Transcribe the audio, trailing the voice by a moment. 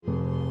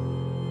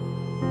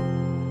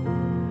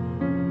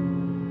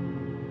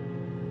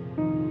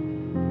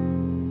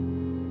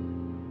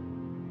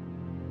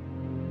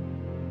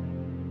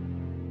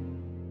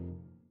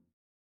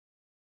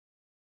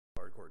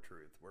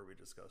Truth, where we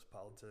discuss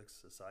politics,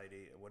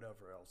 society, and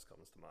whatever else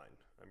comes to mind.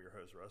 I'm your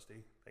host,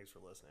 Rusty. Thanks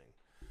for listening.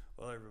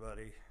 Well,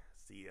 everybody,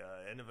 it's the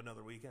end of another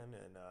weekend,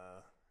 and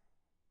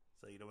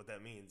so you know what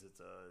that means.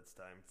 It's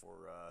time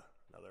for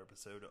another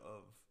episode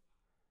of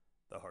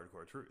The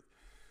Hardcore Truth.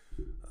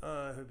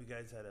 I hope you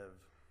guys had a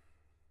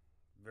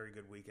very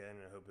good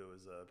weekend, and I hope it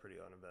was pretty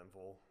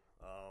uneventful.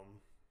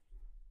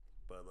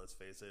 But let's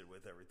face it,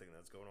 with everything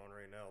that's going on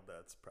right now,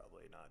 that's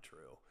probably not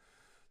true.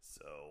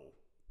 So,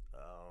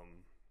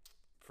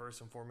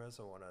 first and foremost,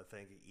 I want to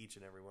thank each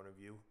and every one of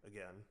you,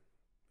 again,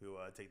 who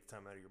take the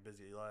time out of your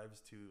busy lives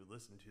to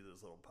listen to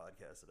this little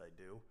podcast that I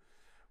do.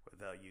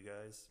 Without you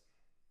guys,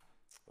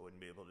 I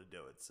wouldn't be able to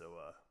do it, so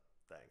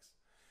thanks.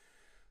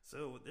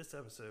 So, this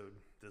episode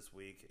this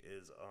week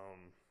is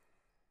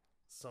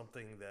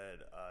something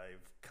that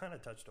I've kind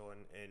of touched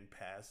on in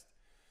past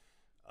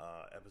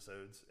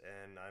episodes,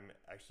 and I'm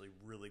actually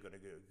really going to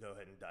go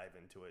ahead and dive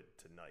into it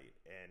tonight,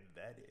 and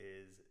that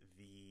is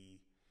the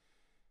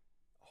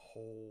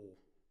whole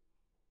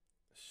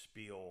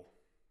spiel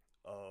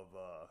of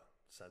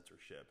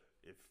censorship,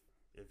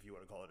 if you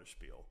want to call it a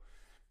spiel.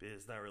 But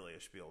it's not really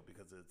a spiel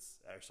because it's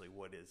actually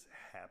what is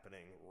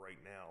happening right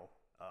now,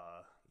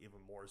 even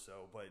more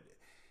so. But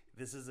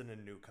this isn't a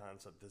new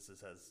concept. This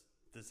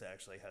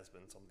actually has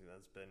been something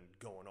that's been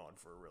going on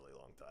for a really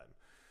long time.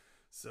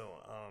 So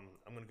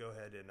I'm going to go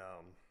ahead and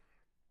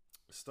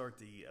start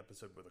the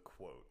episode with a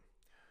quote.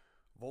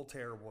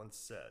 Voltaire once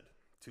said,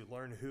 "To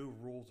learn who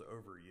rules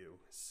over you,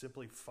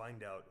 simply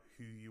find out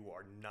who you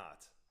are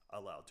not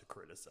allowed to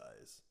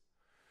criticize."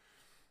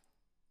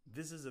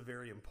 This is a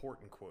very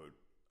important quote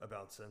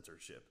about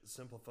censorship,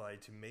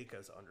 simplified to make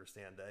us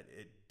understand that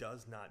it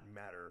does not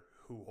matter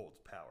who holds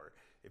power.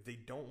 If they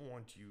don't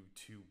want you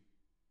to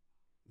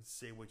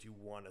say what you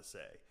want to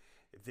say,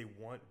 if they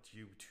want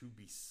you to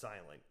be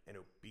silent and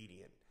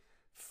obedient,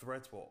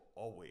 threats will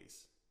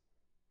always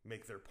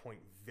make their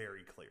point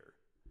very clear.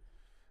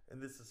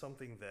 And this is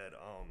something that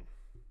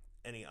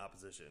any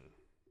opposition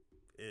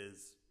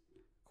is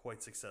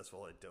quite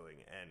successful at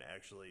doing, and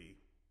actually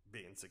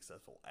being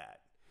successful at,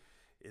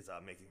 is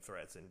making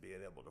threats and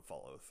being able to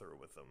follow through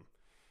with them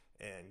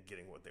and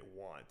getting what they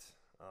want.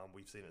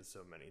 We've seen it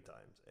so many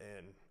times,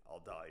 and I'll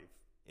dive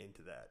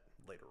into that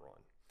later on.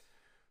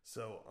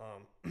 So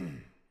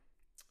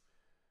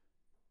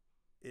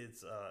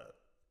it's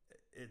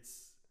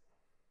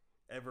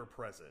ever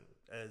present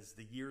as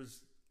the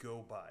years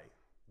go by.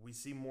 We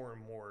see more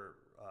and more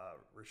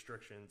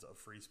restrictions of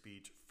free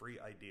speech, free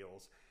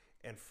ideals,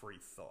 and free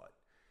thought,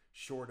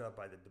 shored up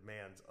by the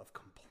demands of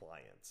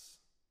compliance.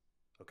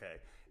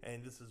 Okay,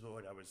 and this is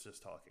what I was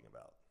just talking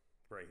about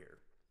right here.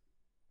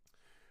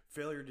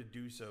 Failure to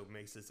do so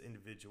makes this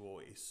individual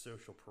a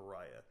social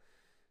pariah,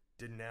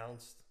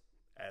 denounced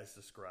as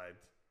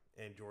described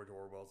in George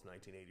Orwell's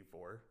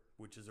 1984,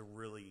 which is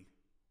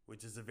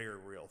a very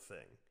real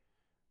thing.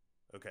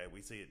 Okay,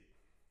 we see it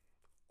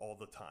all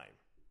the time,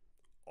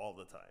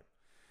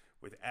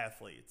 with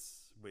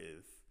athletes,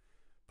 with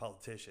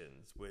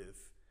politicians,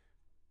 with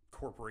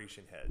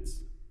corporation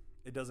heads.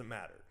 It doesn't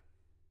matter.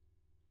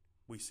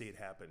 We see it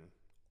happen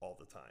all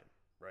the time,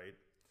 right?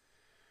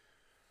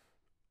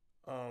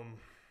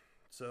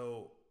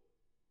 So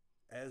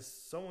as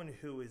someone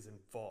who is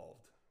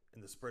involved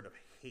in the spread of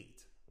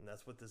hate, and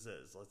that's what this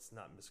is, let's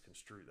not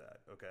misconstrue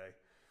that, okay?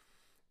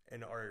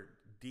 And are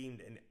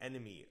deemed an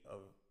enemy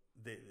of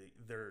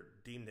they're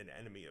deemed an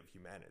enemy of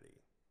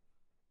humanity.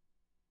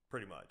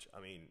 Pretty much.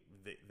 I mean,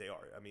 they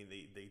are. I mean,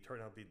 they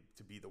turn out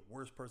to be the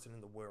worst person in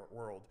the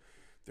world.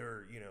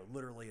 They're,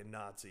 literally a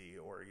Nazi,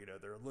 or,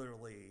 they're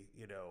literally,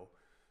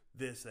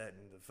 this, that,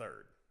 and the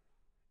third.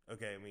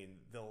 Okay, I mean,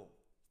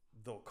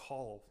 they'll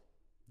call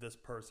this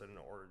person,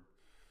 or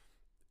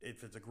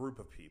if it's a group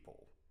of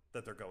people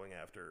that they're going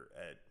after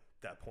at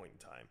that point in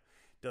time,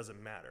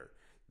 doesn't matter.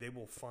 They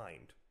will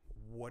find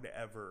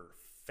whatever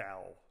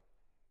foul,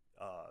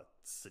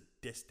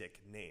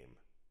 sadistic name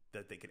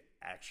that they could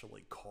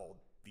actually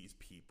call these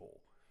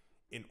people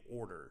in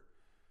order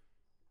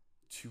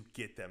to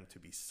get them to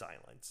be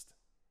silenced.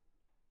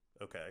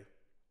 Okay?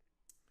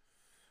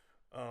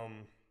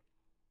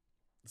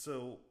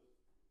 So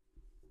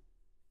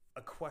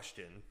a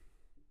question,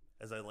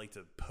 as I like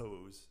to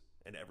pose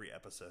in every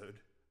episode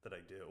that I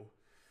do,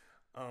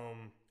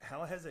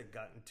 how has it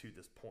gotten to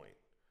this point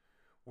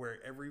where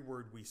every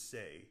word we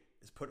say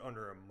is put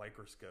under a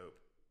microscope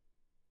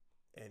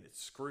and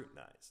it's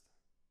scrutinized?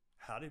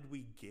 How did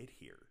we get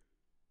here?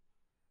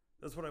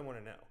 That's what I want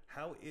to know.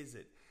 How is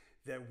it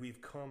that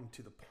we've come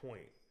to the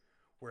point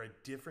where a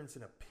difference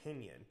in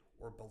opinion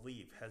or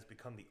belief has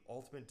become the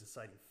ultimate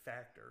deciding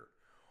factor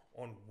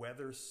on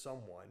whether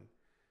someone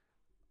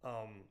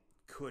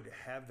could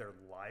have their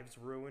lives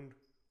ruined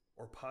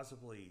or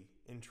possibly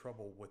in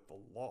trouble with the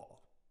law?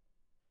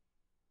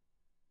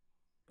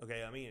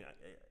 Okay, I mean,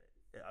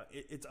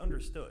 it's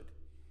understood.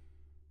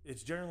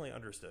 It's generally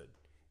understood.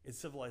 In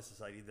civilized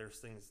society, there's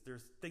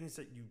things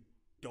that you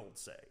don't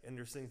say, and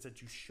there's things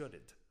that you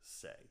shouldn't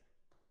say.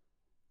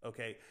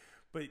 Okay,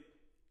 but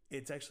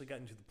it's actually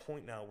gotten to the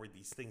point now where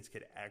these things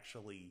could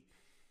actually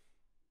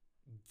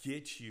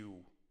get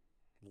you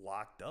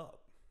locked up.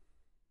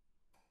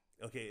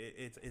 Okay,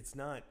 it's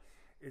not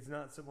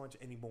so much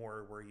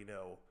anymore where, you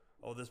know,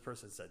 oh, this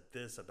person said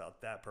this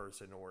about that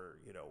person, or,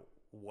 you know,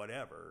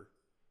 whatever,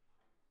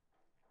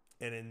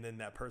 and then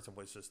that person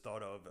was just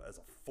thought of as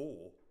a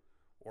fool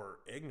or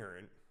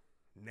ignorant.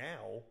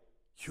 Now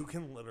you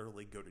can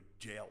literally go to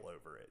jail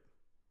over it.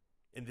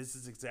 And this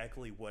is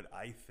exactly what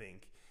I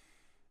think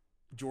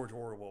George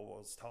Orwell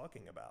was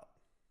talking about.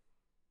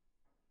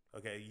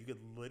 Okay, you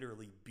could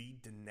literally be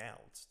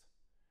denounced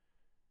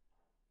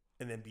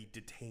and then be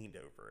detained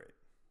over it.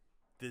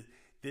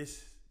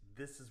 This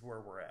is where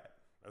we're at.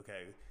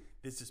 Okay,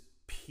 this is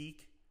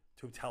peak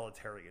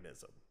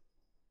totalitarianism.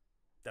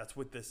 That's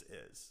what this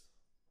is.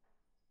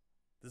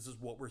 This is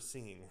what we're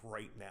seeing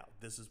right now.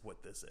 This is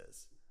what this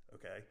is.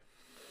 Okay,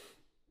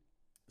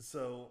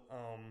 so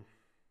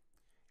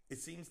it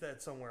seems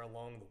that somewhere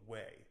along the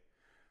way,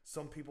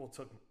 some people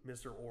took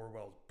Mr.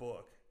 Orwell's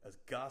book as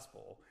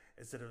gospel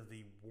instead of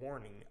the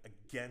warning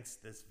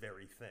against this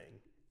very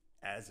thing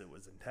as it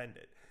was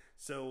intended.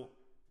 So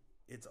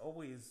it's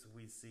always,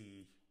 we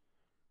see,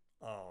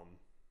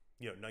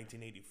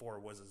 1984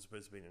 wasn't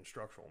supposed to be an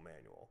instructional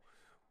manual.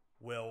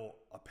 Well,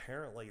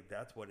 apparently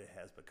that's what it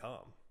has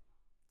become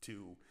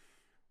to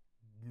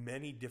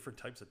many different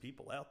types of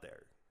people out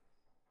there.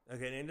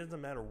 Okay, and it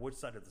doesn't matter which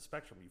side of the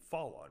spectrum you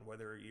fall on,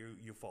 whether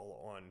you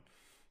fall on,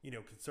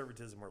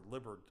 conservatism or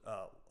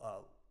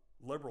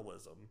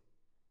liberalism.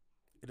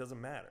 It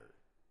doesn't matter,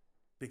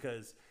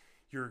 because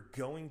you're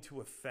going to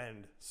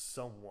offend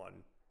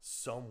someone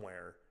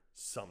somewhere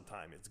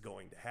sometime. It's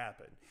going to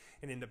happen.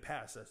 And in the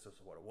past, that's just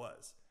what it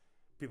was.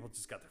 People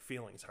just got their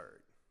feelings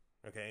hurt.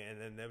 Okay,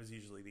 and then that was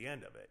usually the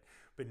end of it.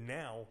 But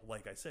now,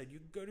 like I said, you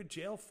could go to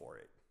jail for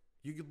it.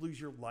 You could lose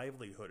your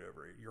livelihood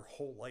over it. Your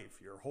whole life,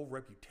 your whole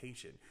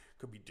reputation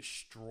could be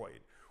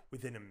destroyed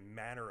within a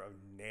matter of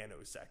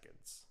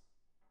nanoseconds.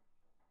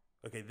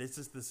 Okay, this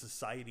is the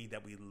society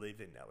that we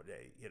live in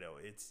nowadays.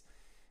 It's,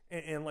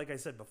 and like I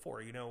said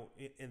before,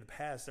 in the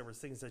past, there was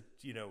things that,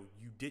 you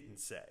didn't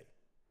say.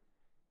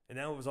 And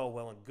now it was all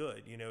well and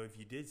good. If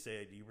you did say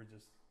it, you were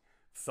just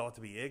thought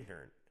to be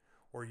ignorant,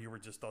 or you were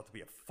just thought to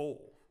be a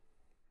fool.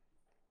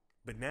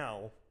 But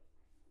now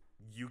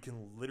you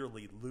can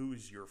literally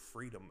lose your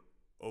freedom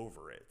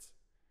over it.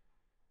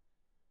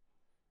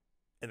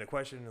 And the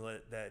question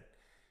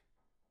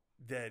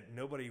that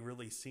nobody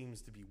really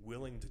seems to be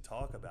willing to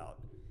talk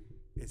about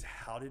is,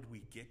 how did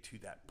we get to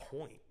that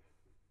point?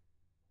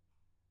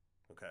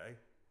 Okay?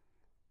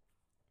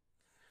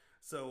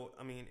 So,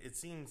 it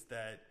seems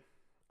that,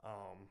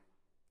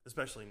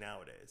 especially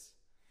nowadays,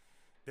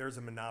 there's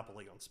a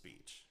monopoly on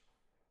speech.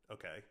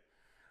 Okay?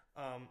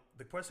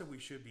 The question we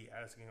should be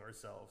asking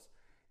ourselves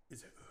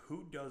is,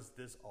 who does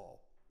this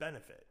all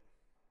benefit?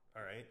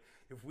 All right?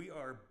 If we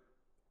are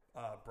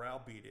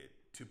browbeated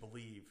to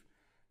believe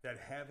that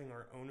having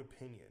our own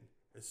opinion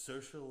is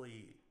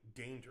socially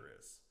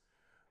dangerous,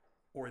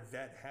 or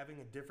that having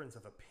a difference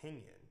of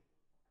opinion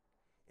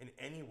in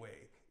any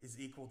way is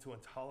equal to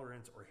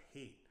intolerance or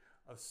hate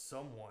of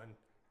someone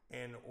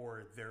and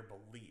or their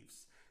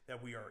beliefs,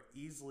 that we are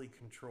easily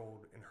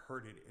controlled and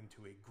herded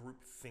into a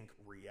groupthink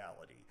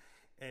reality.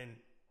 And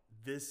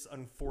this,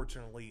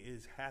 unfortunately,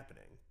 is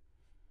happening.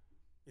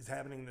 It's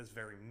happening this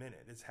very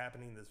minute. It's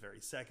happening this very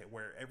second,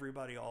 where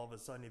everybody, all of a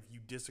sudden, if you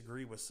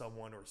disagree with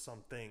someone or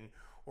something,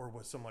 or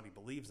what somebody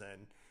believes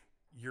in,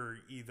 you're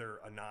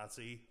either a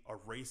Nazi, a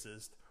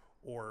racist,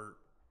 or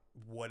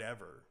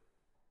whatever.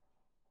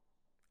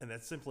 And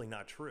that's simply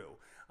not true.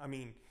 I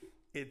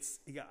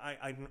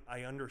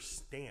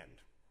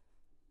understand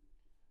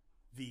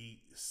the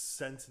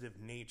sensitive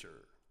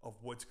nature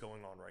of what's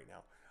going on right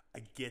now.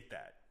 I get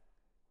that.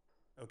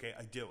 Okay,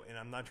 I do. And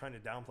I'm not trying to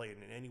downplay it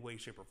in any way,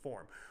 shape, or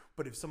form.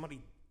 But if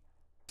somebody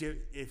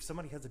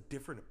has a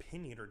different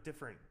opinion or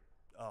different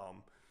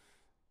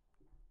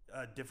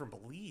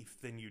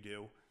belief than you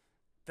do,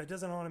 that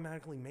doesn't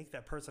automatically make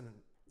that person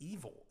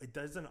evil. It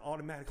doesn't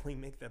automatically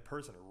make that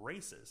person a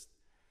racist.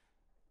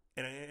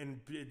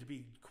 And to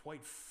be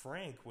quite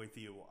frank with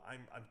you,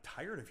 I'm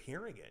tired of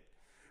hearing it.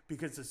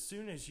 Because as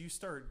soon as you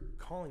start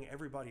calling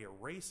everybody a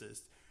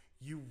racist,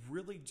 you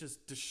really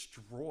just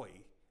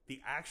destroy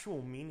the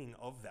actual meaning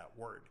of that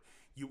word.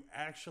 You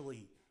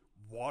actually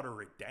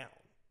water it down.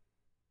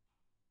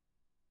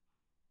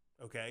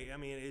 Okay?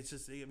 It's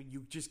just,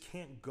 you just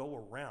can't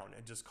go around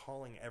and just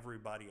calling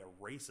everybody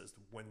a racist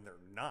when they're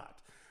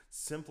not,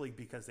 simply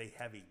because they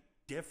have a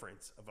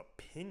difference of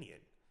opinion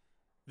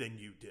than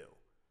you do.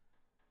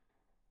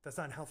 That's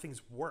not how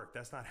things work.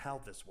 That's not how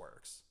this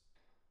works.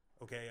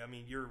 Okay?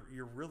 You're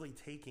really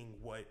taking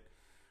what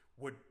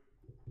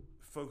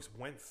folks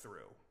went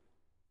through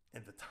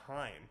at the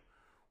time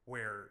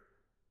where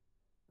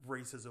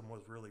racism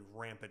was really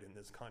rampant in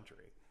this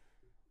country,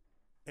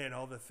 and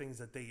all the things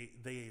that they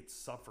had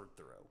suffered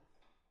through.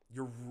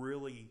 You're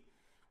really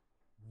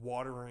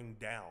watering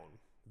down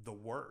the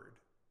word.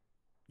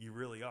 You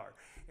really are.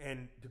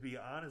 And to be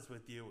honest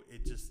with you,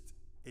 it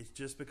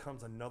just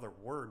becomes another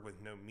word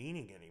with no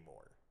meaning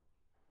anymore.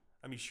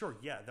 Sure,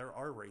 yeah, there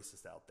are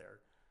racists out there.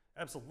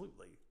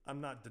 Absolutely.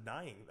 I'm not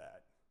denying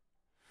that.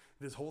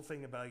 This whole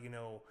thing about,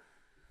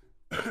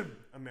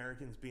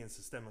 Americans being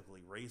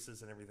systemically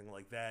racist and everything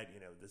like that,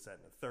 this, that,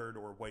 and the third,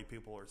 or white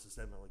people are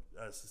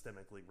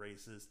systemically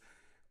racist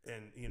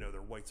and,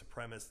 they're white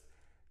supremacists.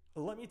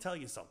 Let me tell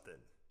you something.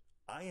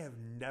 I have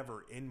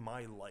never in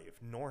my life,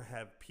 nor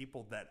have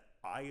people that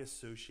I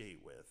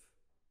associate with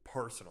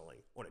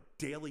personally on a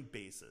daily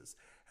basis,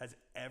 has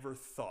ever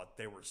thought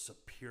they were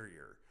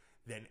superior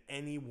than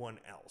anyone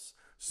else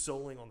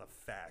solely on the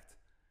fact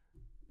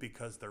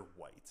because they're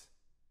white.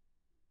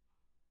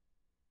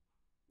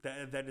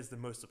 That is the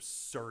most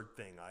absurd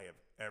thing I have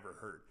ever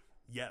heard.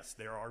 Yes,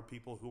 there are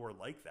people who are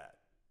like that,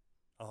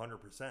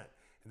 100%. And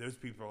those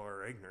people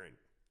are ignorant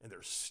and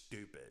they're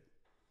stupid.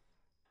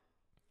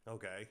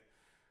 Okay?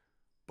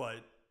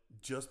 But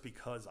just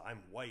because I'm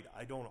white,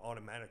 I don't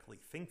automatically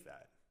think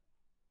that.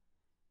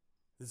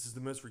 This is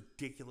the most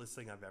ridiculous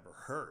thing I've ever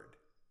heard.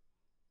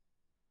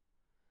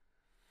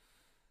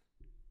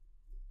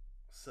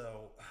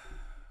 So,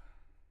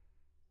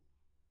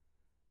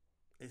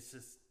 it's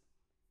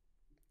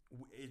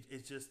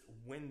just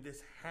when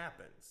this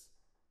happens,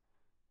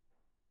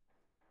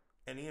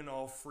 any and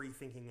all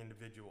free-thinking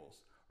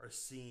individuals are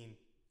seen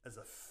as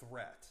a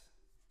threat.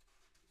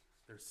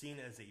 They're seen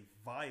as a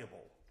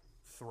viable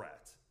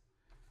threat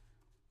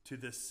to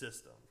this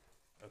system,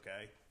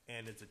 okay,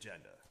 and its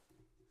agenda.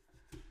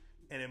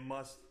 And it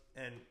must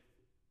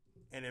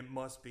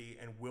be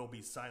and will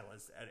be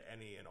silenced at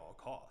any and all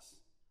costs.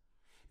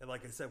 And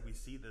like I said, we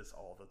see this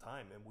all the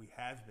time, and we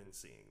have been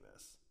seeing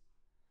this.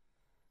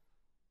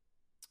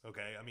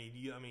 Okay,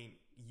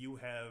 you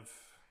have,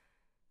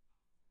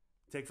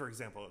 take for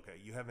example, okay,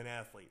 you have an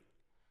athlete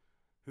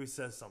who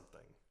says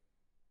something,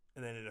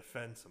 and then it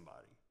offends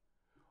somebody.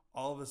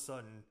 All of a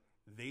sudden,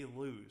 they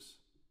lose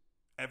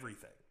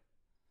everything.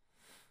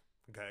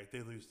 Okay,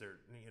 they lose their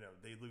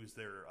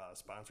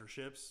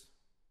sponsorships.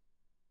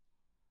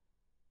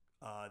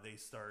 They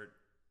start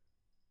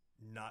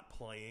not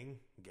playing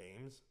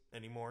games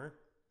anymore,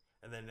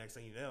 and then next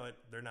thing you know,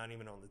 they're not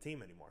even on the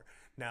team anymore.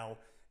 Now,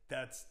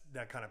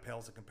 that kind of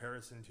pales in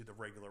comparison to the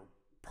regular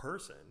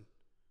person,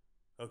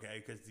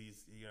 okay? Because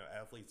these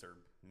athletes are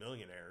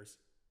millionaires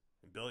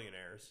and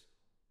billionaires,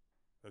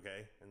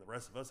 okay, and the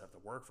rest of us have to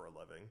work for a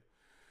living.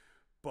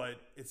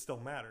 But it still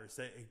matters.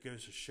 That it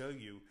goes to show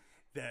you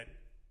that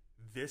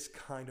this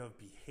kind of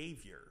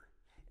behavior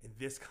and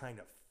this kind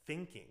of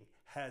thinking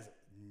has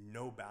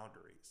no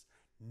boundaries.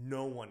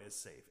 No one is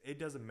safe. It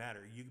doesn't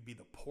matter. You could be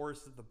the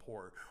poorest of the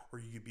poor or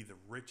you could be the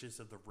richest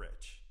of the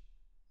rich.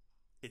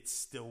 It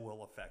still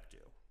will affect you.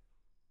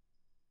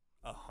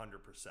 100%.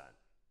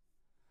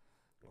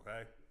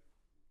 Okay?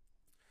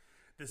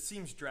 This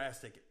seems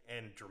drastic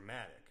and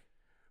dramatic,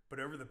 but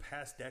over the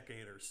past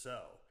decade or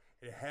so,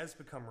 it has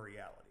become a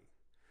reality.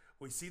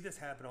 We see this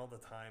happen all the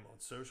time on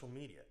social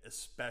media,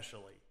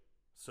 especially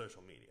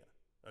social media,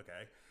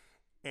 okay?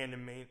 And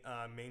in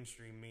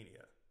mainstream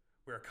media.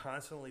 We are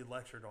constantly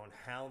lectured on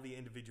how the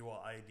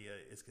individual idea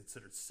is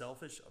considered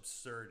selfish,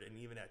 absurd, and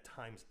even at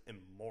times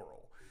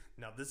immoral.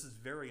 Now, this is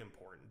very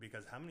important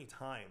because how many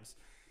times,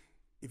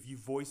 if you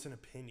voice an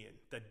opinion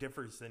that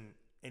differs than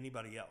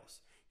anybody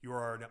else, you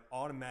are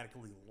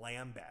automatically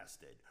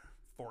lambasted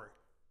for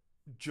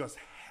just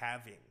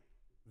having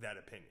that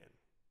opinion?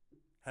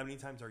 How many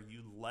times are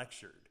you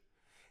lectured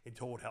and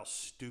told how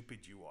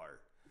stupid you are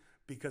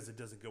because it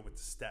doesn't go with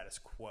the status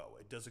quo?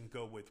 It doesn't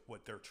go with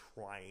what they're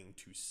trying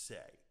to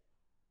say.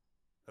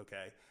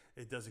 Okay?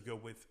 It doesn't go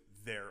with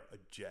their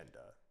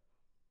agenda.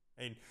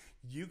 And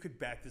you could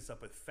back this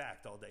up with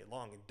fact all day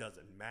long. It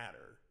doesn't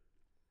matter.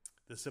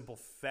 The simple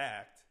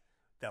fact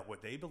that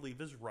what they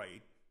believe is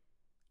right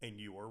and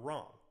you are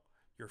wrong.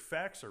 Your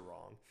facts are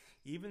wrong.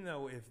 Even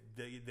though if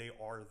they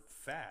are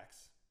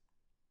facts,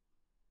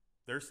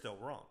 they're still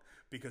wrong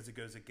because it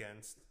goes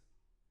against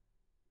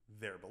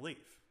their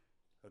belief.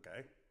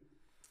 Okay?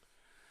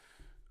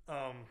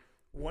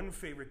 One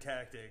favorite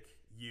tactic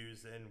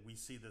used, and we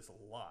see this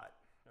a lot,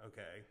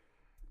 okay?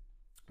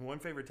 One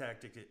favorite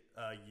tactic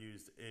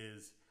used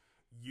is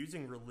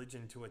using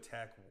religion to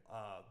attack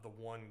the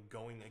one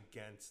going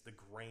against the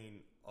grain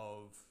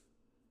of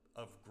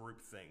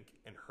groupthink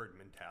and herd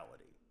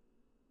mentality.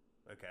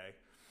 Okay?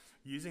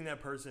 Using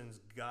that person's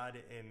God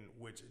in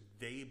which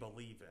they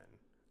believe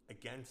in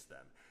against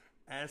them.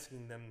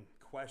 Asking them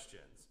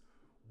questions.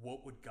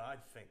 What would God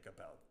think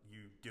about you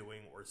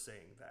doing or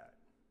saying that?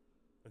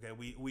 Okay,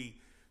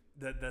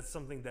 that's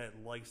something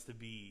that likes to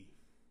be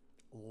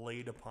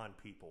laid upon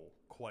people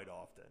quite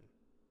often.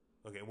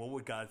 Okay, what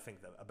would God think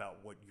about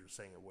what you're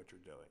saying or what you're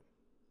doing?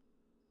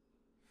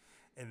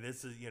 And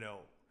this is,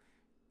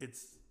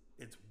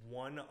 it's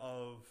one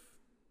of,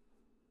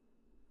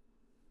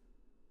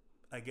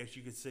 I guess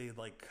you could say,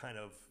 like, kind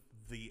of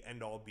the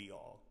end all be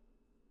all,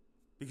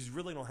 because you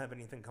really don't have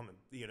anything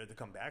to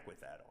come back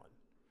with that on,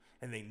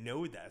 and they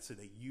know that, so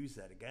they use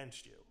that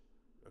against you.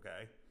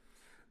 Okay,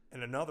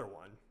 and another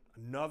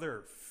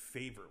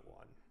favorite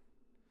one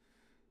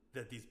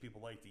that these people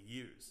like to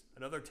use,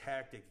 another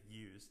tactic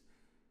used,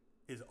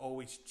 is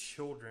always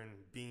children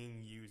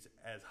being used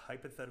as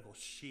hypothetical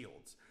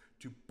shields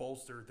to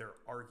bolster their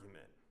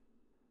argument.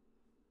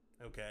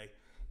 Okay?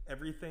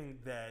 Everything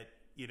that,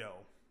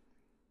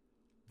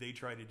 they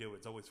try to do,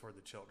 it's always for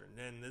the children.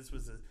 And this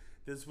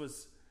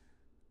was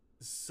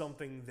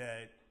something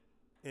that,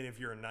 and if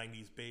you're a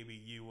 90s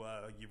baby, you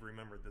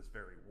remember this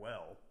very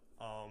well.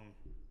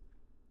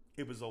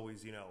 It was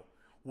always,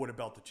 what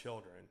about the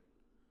children?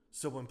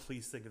 Someone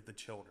please think of the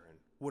children.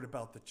 What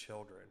about the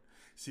children?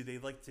 See, they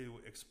like to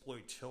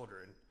exploit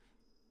children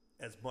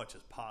as much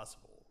as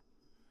possible.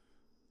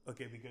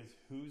 Okay, because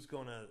who's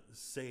going to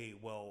say,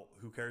 well,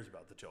 who cares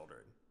about the children?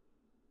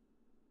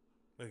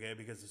 Okay,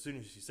 because as soon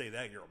as you say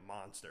that, you're a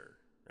monster.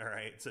 All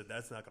right, so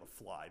that's not going to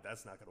fly.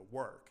 That's not going to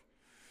work.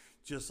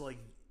 Just like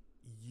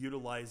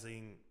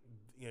utilizing,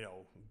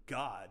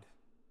 God,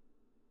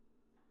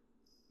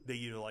 they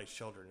utilize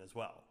children as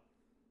well.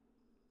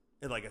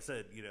 And like I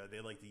said, they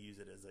like to use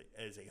it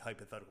as a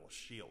hypothetical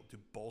shield to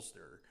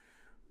bolster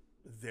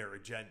their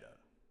agenda.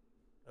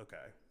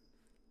 Okay?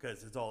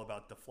 Because it's all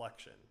about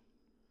deflection.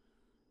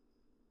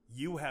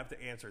 You have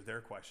to answer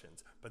their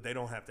questions, but they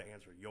don't have to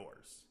answer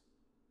yours.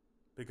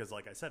 Because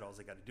like I said, all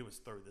they got to do is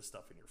throw this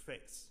stuff in your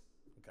face.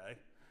 Okay?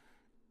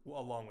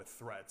 Well, along with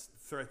threats.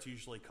 Threats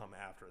usually come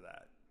after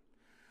that.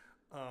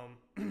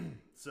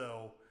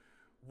 So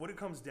what it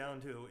comes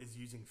down to is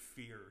using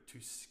fear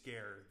to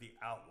scare the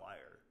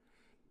outlier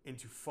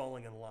into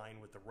falling in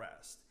line with the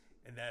rest.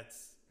 And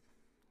that's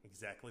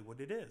exactly what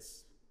it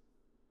is.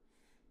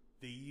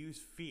 They use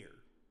fear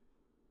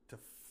to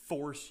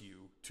force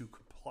you to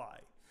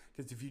comply.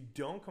 Because if you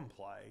don't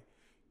comply,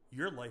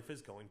 your life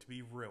is going to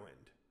be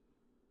ruined.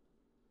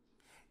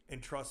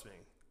 And trust me,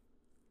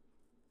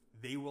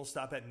 they will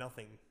stop at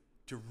nothing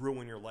to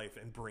ruin your life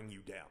and bring you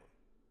down.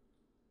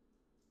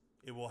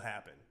 It will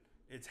happen.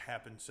 It's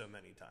happened so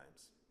many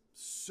times.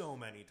 So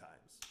many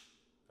times.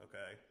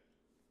 Okay?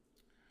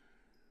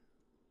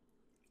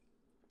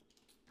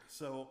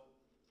 So,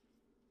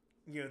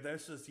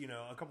 there's just,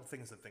 a couple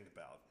things to think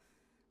about.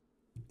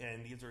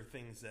 And these are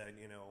things that,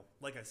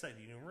 like I said,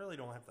 you really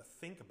don't have to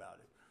think about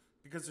it.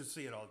 Because you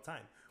see it all the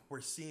time.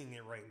 We're seeing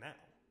it right now.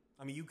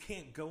 I mean, you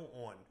can't go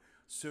on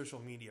social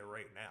media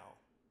right now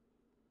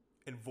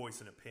and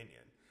voice an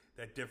opinion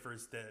that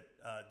differs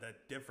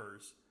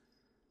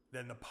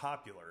than the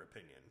popular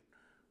opinion.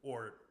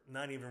 Or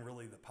not even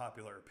really the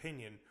popular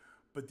opinion,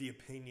 but the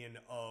opinion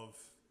of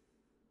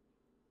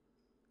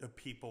the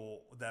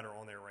people that are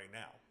on there right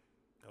now.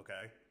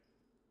 Okay?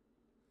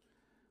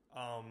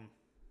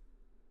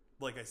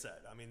 Like I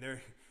said, I mean,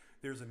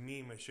 there's a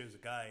meme that shows a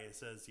guy, it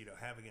says,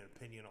 having an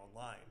opinion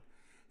online.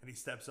 And he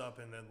steps up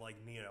and then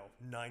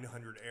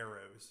 900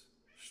 arrows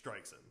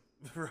strikes him.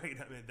 Right?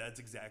 I mean, that's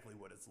exactly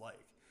what it's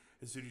like.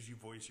 As soon as you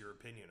voice your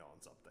opinion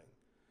on something,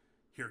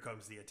 here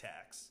comes the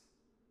attacks.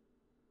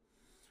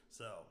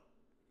 So,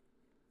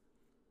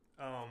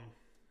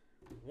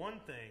 one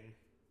thing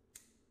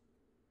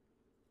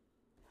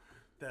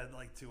that I'd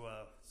like to,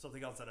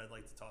 something else that I'd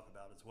like to talk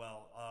about as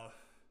well,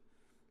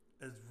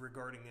 is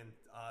regarding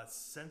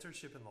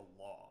censorship in the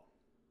law.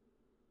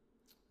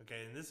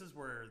 Okay, and this is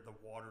where the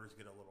waters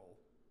get a little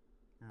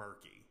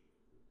murky.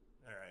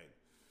 All right.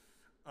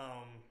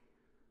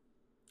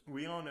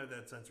 We all know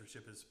that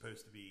censorship is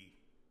supposed to be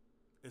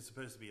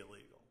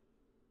illegal.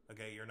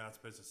 Okay, you're not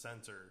supposed to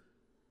censor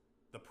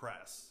the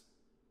press.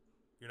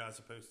 You're not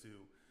supposed to,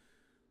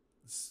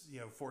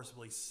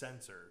 forcibly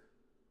censor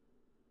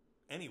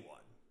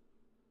anyone.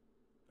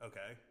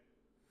 Okay.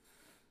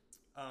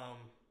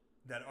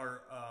 That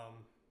our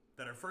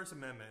First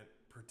Amendment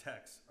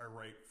protects our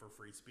right for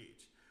free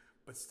speech,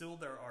 but still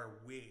there are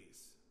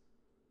ways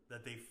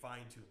that they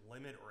find to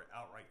limit or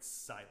outright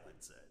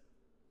silence it.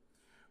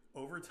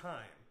 Over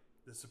time,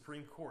 the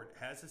Supreme Court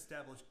has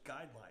established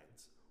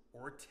guidelines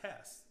or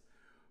tests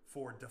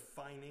for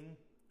defining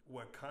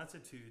what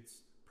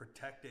constitutes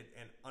protected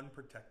and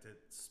unprotected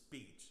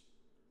speech.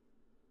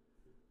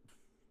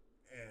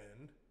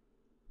 And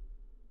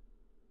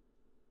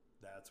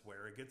that's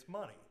where it gets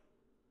money.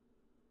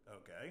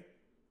 Okay?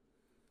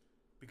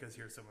 Because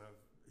here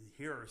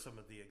are some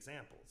of the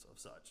examples of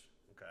such.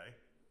 Okay?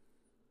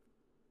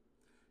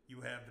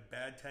 You have the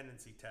bad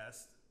tendency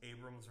test,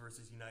 Abrams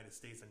versus United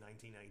States in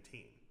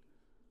 1919.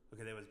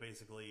 Okay, that was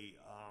basically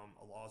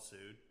a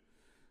lawsuit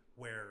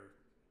where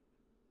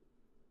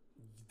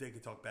they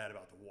could talk bad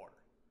about the war.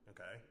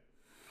 Okay?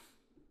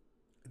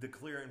 The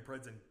clear and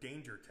present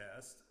danger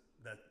test,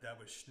 that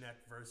was Schneck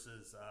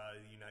versus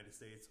the United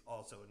States,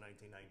 also in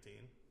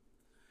 1919.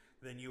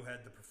 Then you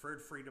had the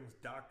preferred freedoms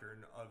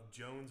doctrine of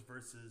Jones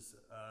versus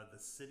the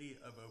city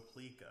of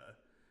Opelika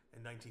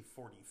in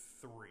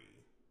 1943.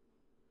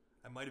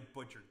 I might have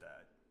butchered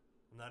that.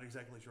 I'm not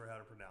exactly sure how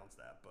to pronounce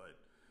that, but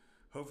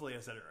hopefully I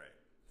said it right.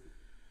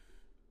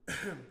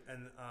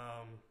 And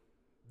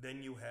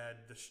then you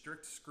had the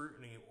strict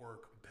scrutiny or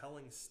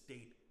compelling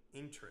state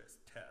interest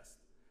test.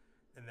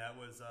 And that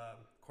was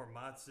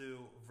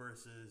Korematsu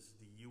versus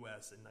the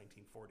U.S. in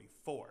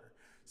 1944.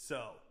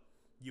 So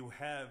you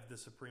have the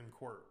Supreme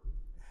Court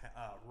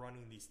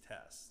running these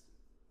tests.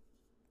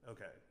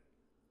 Okay.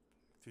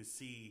 to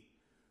see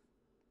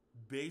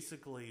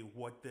basically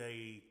what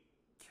they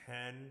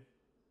can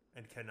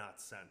and cannot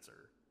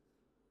censor.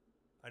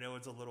 I know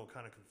it's a little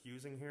kind of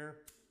confusing here,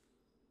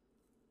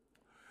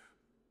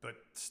 but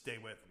stay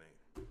with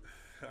me.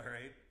 All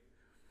right?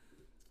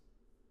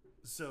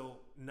 So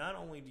not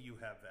only do you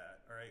have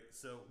that, all right?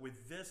 So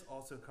with this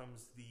also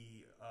comes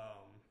the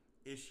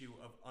issue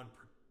of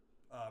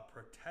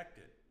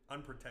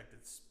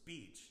unprotected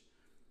speech,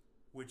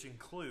 which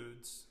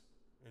includes,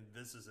 and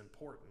this is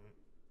important,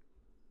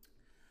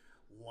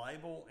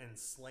 libel and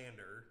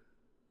slander,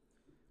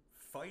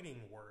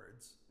 fighting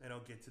words, and I'll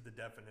get to the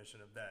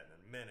definition of that in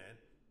a minute,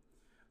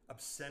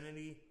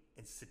 obscenity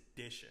and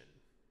sedition.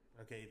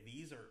 Okay,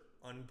 these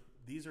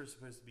are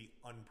supposed to be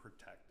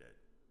unprotected.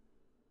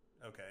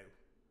 Okay.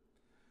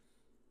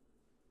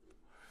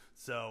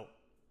 So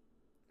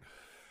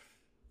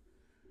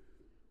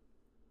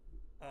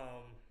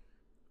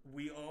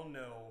we all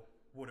know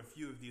what a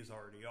few of these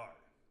already are.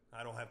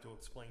 I don't have to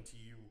explain to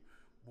you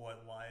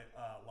what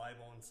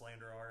libel and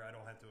slander are. I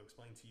don't have to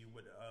explain to you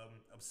what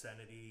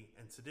obscenity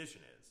and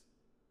sedition is.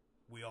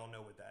 We all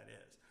know what that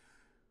is.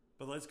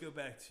 But let's go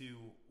back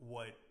to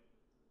what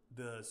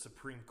the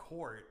Supreme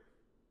Court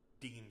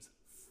deems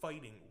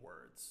fighting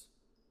words.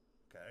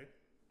 Okay?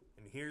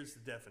 And here's the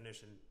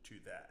definition to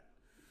that.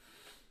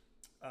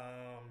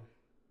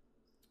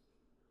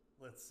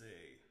 Let's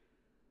see.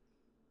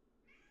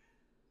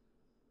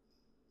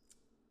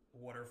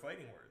 What are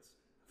fighting words?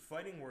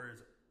 Fighting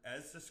words,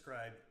 as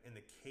described in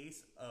the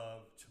case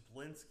of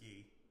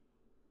Chaplinsky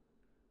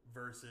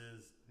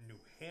versus New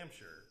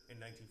Hampshire in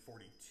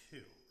 1942,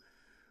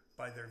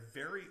 by their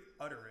very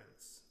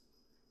utterance,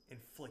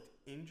 inflict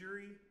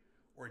injury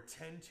or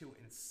tend to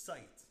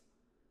incite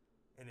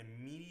an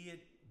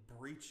immediate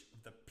breach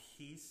of the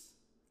peace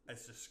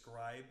as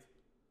described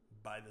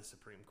by the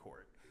Supreme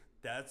Court.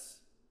 That's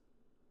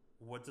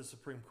what the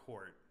Supreme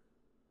Court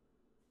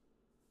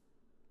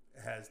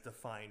has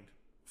defined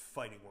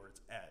fighting words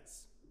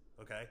as.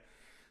 Okay?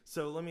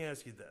 So let me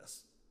ask you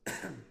this.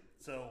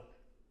 So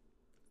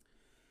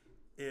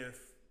if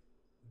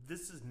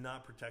this is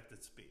not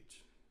protected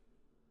speech,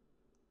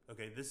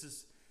 okay, this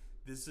is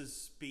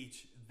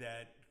speech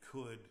that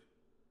could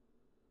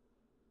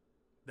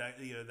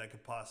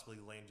possibly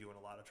land you in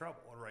a lot of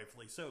trouble, and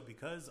rightfully so,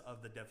 because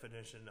of the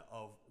definition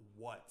of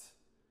what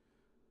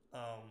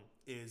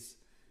is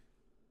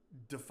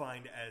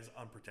defined as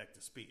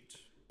unprotected speech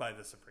by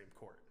the Supreme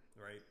Court,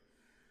 right?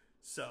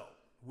 So,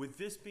 with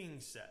this being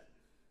said,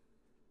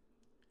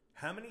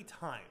 how many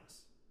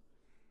times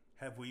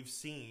have we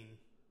seen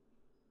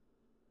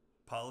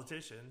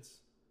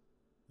politicians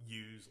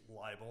use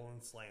libel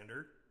and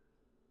slander,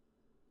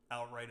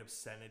 outright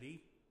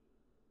obscenity,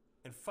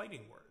 and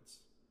fighting words?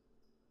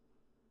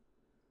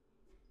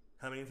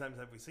 How many times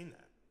have we seen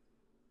that?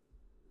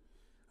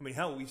 I mean,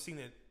 hell, we've seen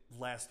it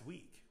last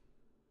week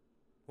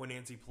when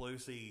Nancy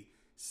Pelosi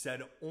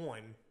said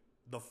on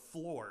the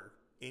floor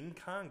in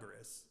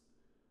Congress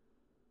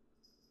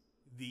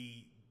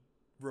the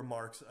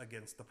remarks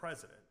against the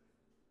president.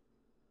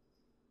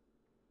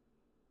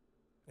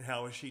 And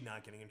how is she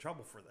not getting in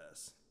trouble for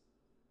this?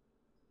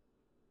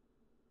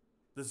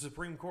 The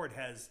Supreme Court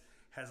has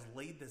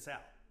laid this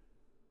out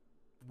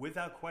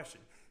without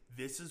question.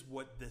 This is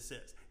what this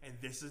is, and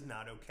this is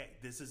not okay.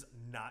 This is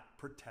not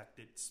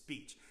protected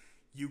speech.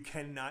 You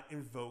cannot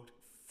invoke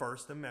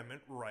First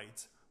Amendment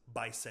rights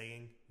by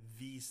saying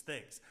these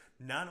things.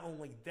 Not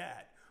only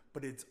that,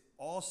 but it's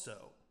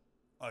also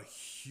a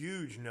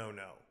huge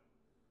no-no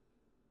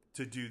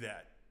to do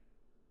that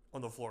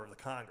on the floor of the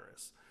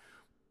Congress.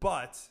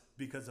 But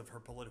because of her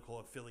political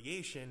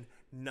affiliation,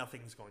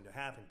 nothing's going to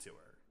happen to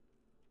her.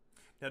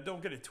 Now,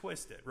 don't get it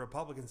twisted.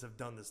 Republicans have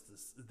done this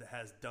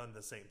has done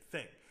the same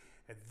thing.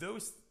 And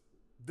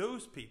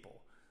those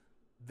people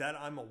that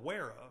I'm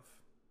aware of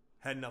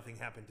had nothing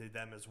happen to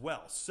them as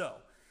well. So,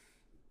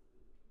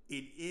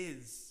 it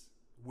is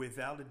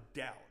without a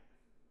doubt,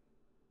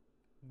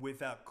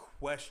 without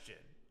question,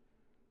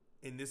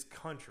 in this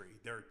country,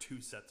 there are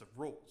two sets of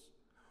rules.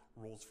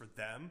 Rules for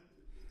them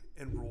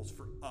and rules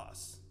for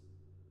us.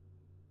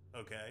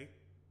 Okay?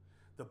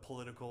 The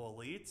political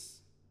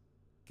elites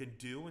can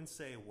do and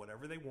say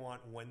whatever they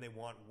want, when they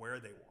want, where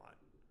they want.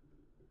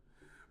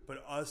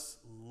 But us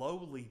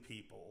lowly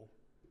people,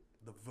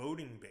 the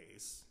voting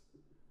base,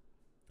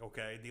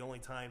 okay, the only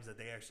times that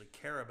they actually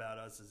care about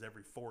us is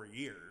every 4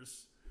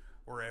 years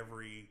or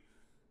every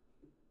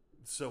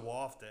so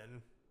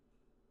often,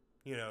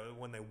 you know,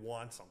 when they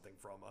want something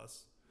from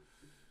us.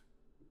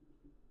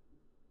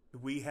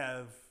 We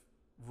have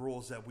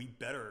rules that we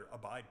better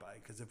abide by,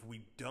 because if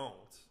we don't,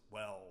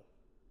 well,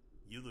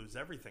 you lose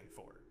everything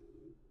for it.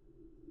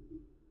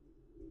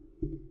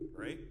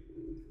 Right?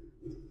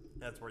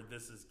 That's where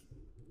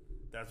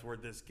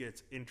this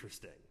gets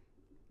interesting.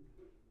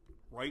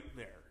 Right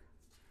there.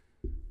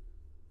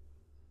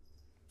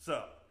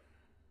 So,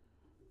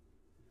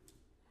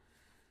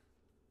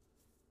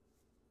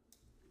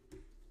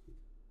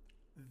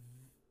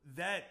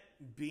 that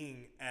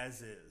being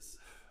as is,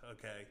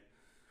 okay,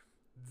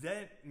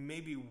 that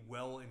may be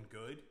well and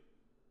good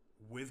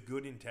with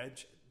good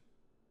intention.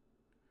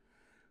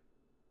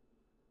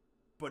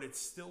 But it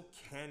still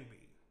can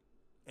be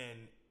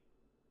and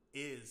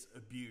is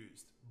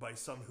abused by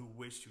some who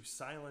wish to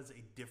silence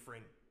a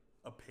different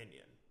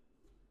opinion.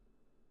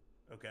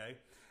 Okay?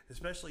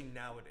 Especially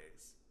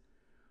nowadays,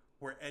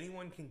 where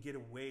anyone can get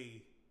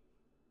away,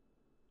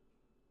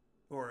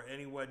 or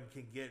anyone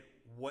can get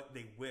what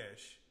they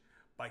wish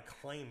by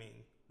claiming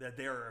that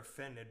they are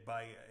offended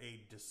by a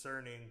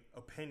discerning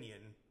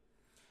opinion,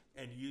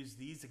 and use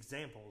these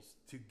examples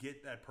to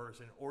get that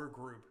person or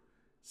group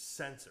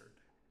censored.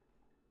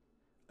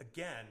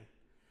 Again,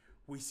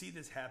 we see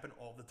this happen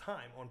all the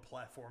time on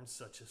platforms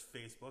such as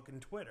Facebook and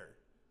Twitter.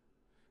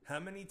 How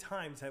many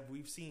times have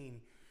we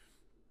seen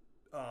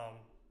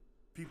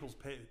people's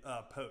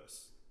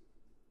posts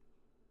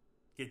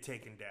get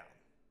taken down?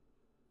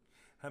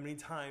 How many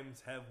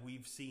times have we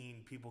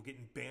seen people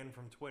getting banned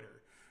from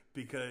Twitter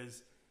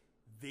because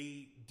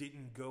they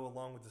didn't go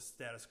along with the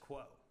status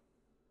quo?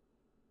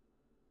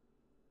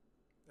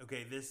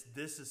 Okay, this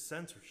is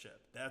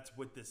censorship. That's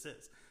what this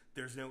is.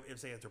 There's no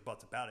ifs, ands, or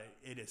buts about it.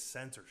 It is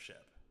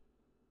censorship.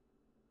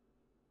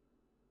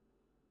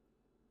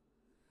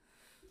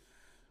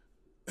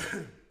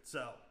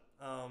 So,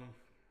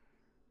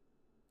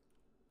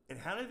 and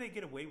how did they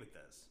get away with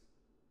this?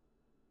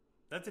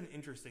 That's an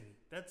interesting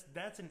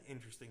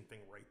thing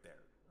right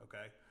there.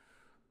 Okay,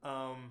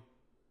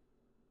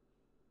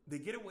 they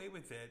get away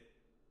with it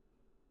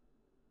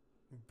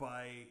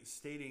by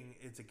stating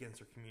it's against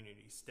their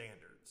community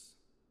standards.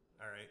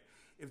 All right,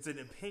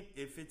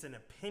 if it's an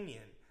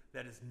opinion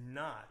that is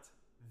not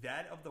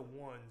that of the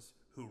ones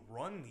who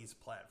run these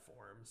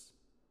platforms,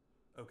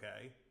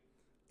 okay,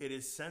 it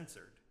is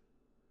censored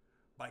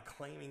by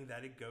claiming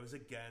that it goes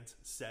against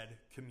said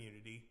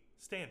community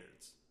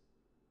standards.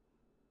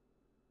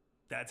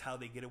 That's how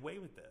they get away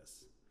with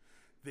this.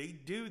 They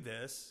do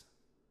this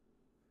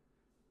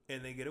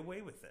and they get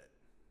away with it,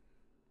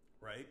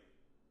 right?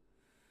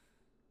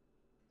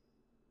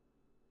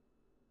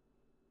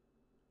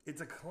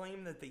 It's a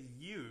claim that they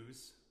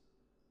use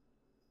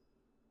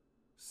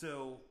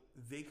so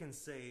they can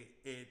say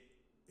it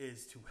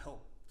is to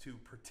help to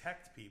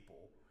protect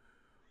people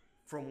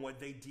from what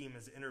they deem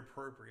as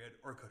inappropriate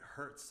or could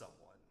hurt someone.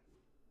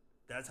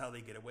 That's how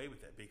they get away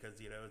with it, because,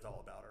 it's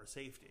all about our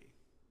safety,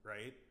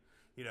 right?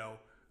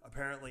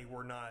 Apparently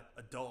we're not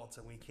adults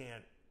and we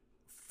can't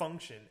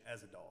function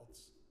as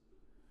adults.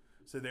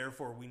 So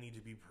therefore we need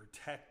to be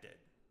protected.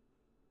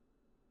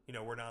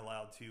 We're not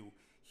allowed to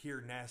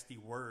hear nasty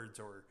words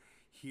or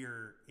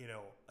hear,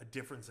 a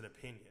difference in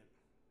opinion.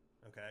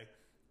 Okay?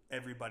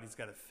 Everybody's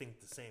got to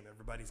think the same.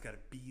 Everybody's got to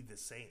be the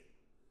same.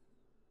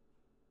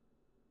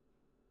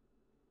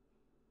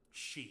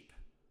 Sheep.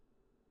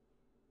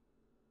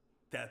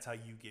 That's how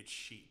you get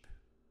sheep.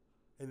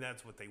 And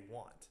that's what they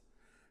want.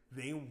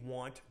 They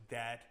want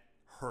that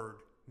herd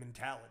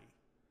mentality.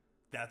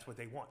 That's what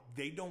they want.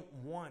 They don't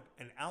want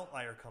an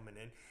outlier coming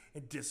in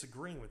and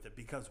disagreeing with it.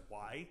 Because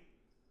why?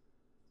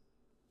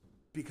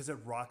 Because it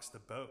rocks the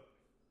boat.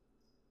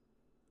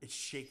 It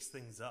shakes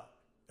things up.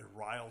 It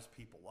riles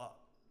people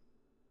up.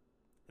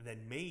 And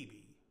then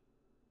maybe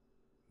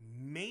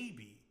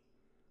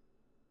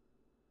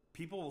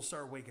people will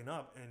start waking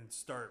up and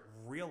start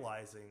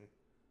realizing,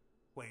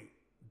 wait,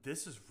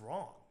 this is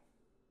wrong.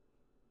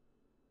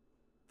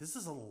 This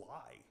is a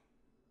lie.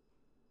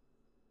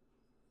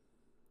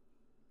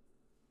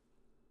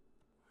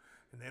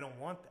 And they don't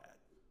want that.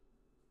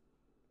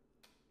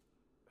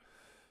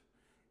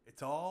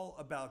 It's all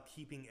about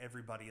keeping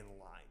everybody in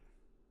line.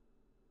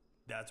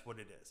 That's what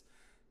it is.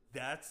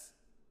 That's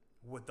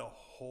what the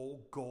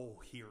whole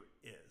goal here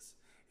is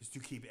to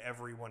keep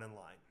everyone in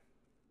line.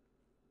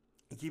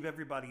 And keep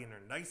everybody in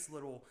a nice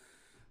little,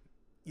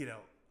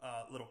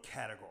 little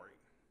category.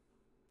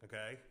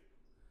 Okay?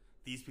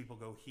 These people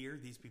go here,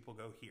 these people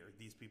go here,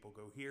 these people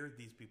go here,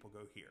 these people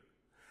go here.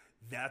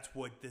 That's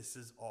what this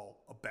is all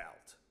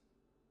about.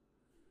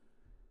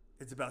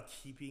 It's about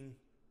keeping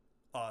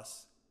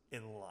us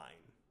in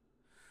line.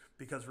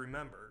 Because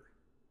remember,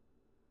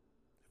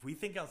 if we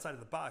think outside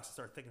of the box and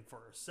start thinking for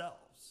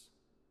ourselves,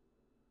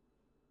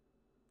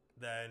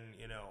 then,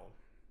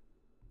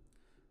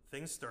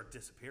 things start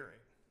disappearing.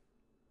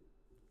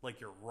 Like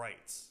your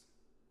rights,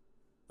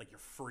 like your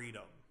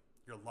freedom,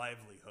 your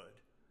livelihood,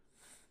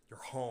 your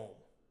home,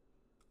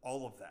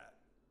 all of that.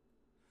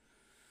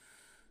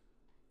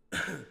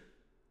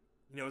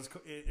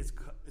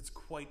 It's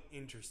quite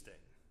interesting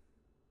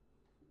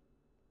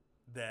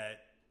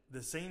that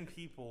the same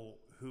people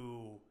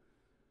who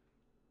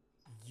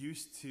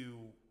used to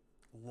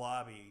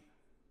lobby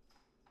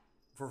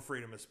for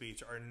freedom of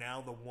speech are now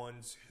the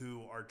ones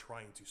who are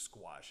trying to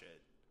squash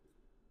it.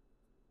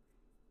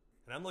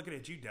 And I'm looking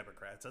at you,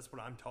 Democrats. That's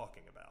what I'm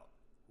talking about.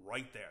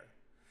 Right there.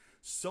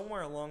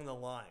 Somewhere along the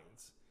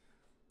lines,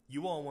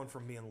 you all went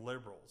from being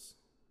liberals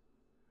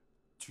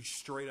to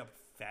straight up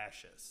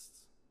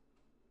fascists.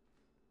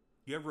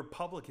 You have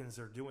Republicans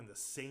that are doing the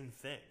same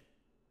thing.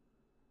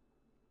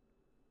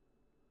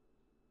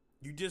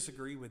 You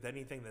disagree with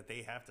anything that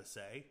they have to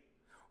say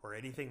or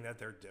anything that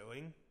they're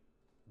doing?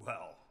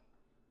 Well,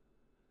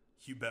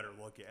 you better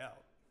look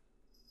out.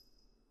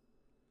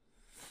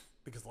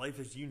 Because life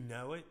as you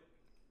know it,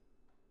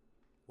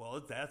 well,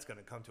 that's going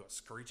to come to a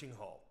screeching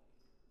halt.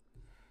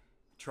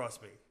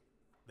 Trust me,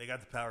 they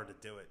got the power to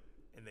do it,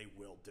 and they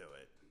will do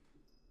it.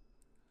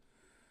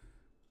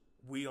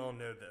 We all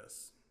know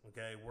this,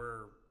 okay?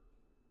 We're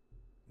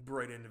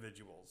bright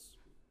individuals,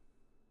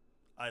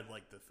 I'd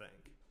like to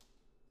think.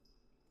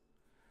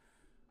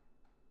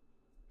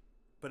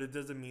 But it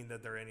doesn't mean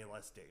that they're any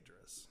less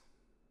dangerous.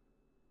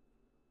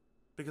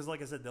 Because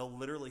like I said, they'll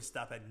literally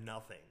stop at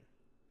nothing,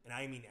 and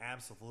I mean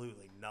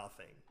absolutely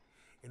nothing,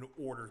 in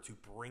order to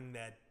bring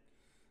that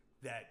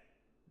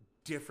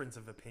difference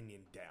of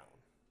opinion down.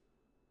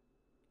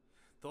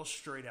 They'll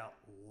straight out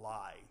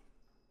lie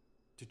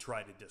to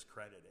try to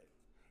discredit it.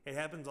 It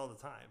happens all the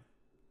time.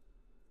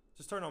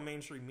 Just turn on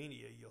mainstream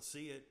media, you'll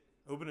see it.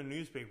 Open a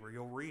newspaper,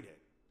 you'll read it.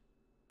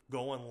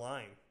 Go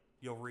online,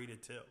 you'll read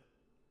it too.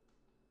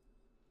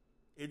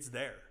 It's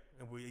there,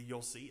 and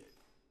you'll see it.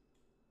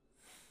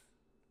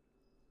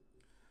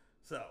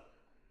 So,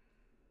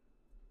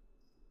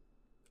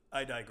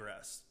 I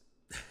digress.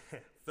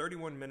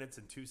 31 minutes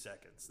and 2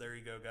 seconds. There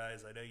you go,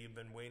 guys. I know you've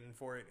been waiting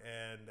for it,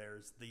 and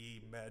there's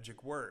the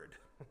magic word.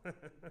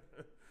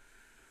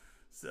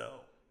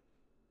 So,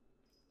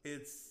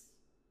 it's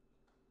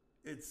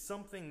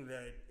something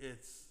that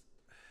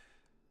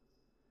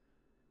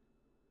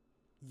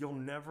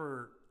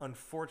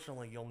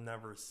unfortunately, you'll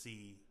never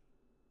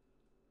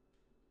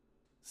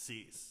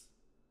cease.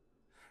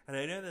 And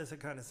I know this, it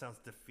kind of sounds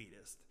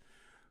defeatist,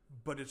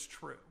 but it's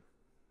true.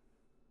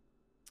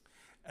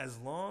 As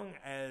long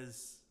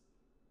as,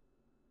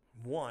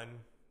 one,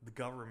 the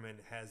government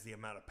has the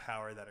amount of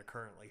power that it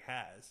currently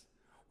has,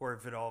 or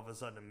if it all of a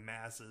sudden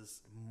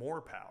amasses more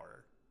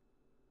power,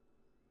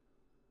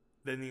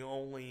 then the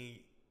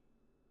only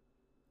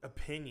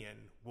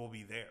opinion will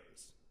be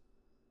theirs.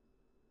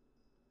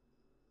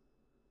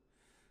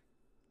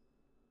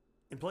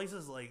 In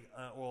places like,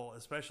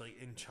 especially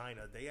in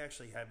China, they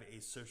actually have a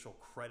social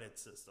credit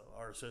system,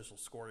 or a social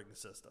scoring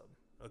system,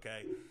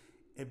 okay?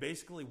 And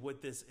basically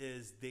what this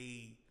is,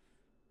 they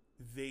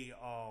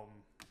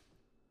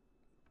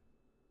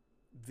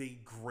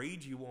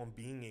grade you on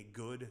being a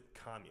good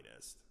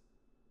communist,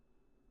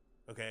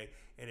 okay?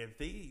 And if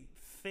they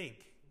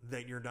think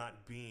that you're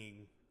not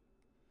being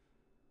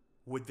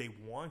what they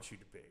want you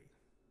to be,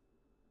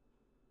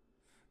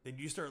 then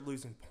you start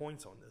losing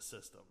points on this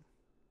system.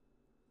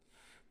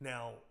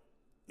 Now,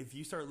 if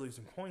you start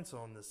losing points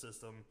on this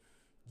system,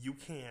 you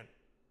can't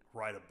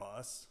ride a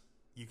bus,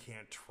 you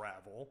can't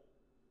travel,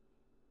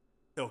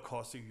 it'll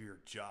cost you your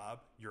job,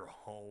 your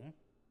home,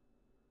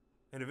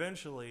 and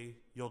eventually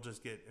you'll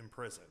just get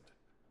imprisoned.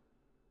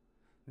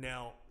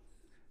 Now,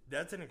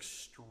 that's an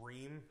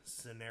extreme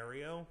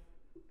scenario,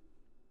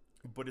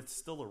 but it's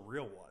still a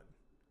real one.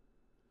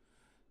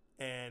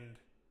 And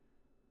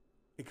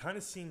it kind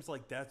of seems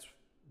like that's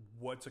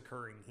what's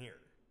occurring here.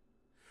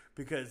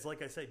 Because,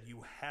 like I said,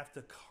 you have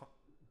to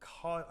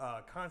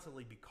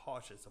constantly be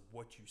cautious of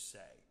what you say.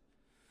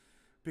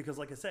 Because,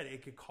 like I said,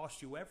 it could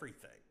cost you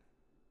everything.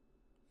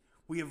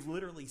 We have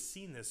literally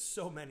seen this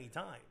so many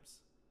times.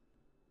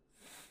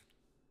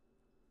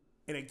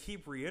 And I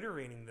keep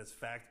reiterating this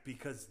fact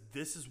because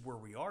this is where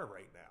we are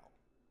right now.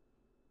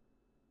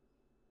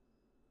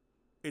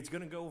 It's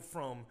going to go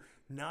from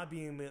not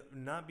being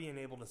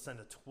able to send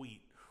a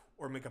tweet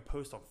or make a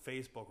post on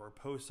Facebook or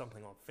post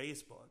something on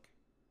Facebook.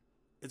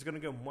 It's going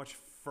to go much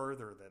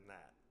further than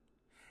that.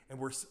 And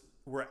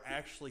we're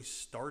actually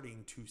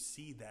starting to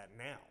see that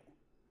now.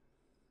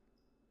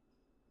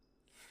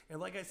 And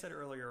like I said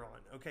earlier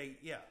on, okay,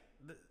 yeah,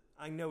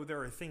 I know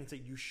there are things that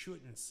you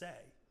shouldn't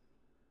say.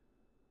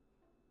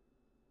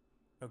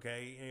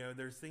 Okay,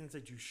 there's things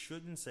that you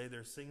shouldn't say,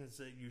 there's things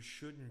that you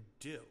shouldn't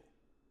do.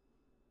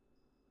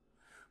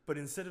 But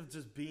instead of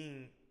just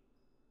being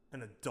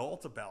an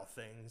adult about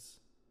things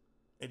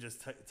and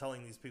just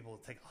telling these people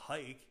to take a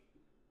hike,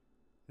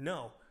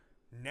 no,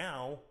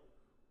 now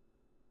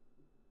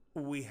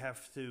we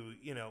have to,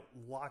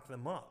 lock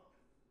them up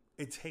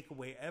and take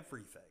away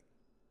everything.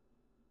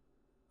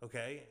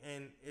 Okay?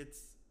 And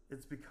it's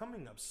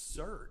becoming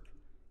absurd,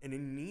 and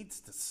it needs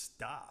to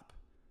stop.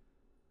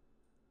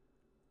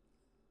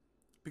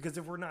 Because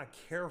if we're not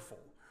careful,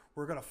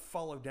 we're going to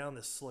follow down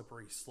this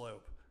slippery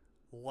slope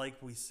like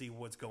we see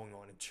what's going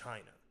on in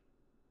China.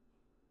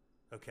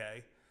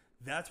 Okay?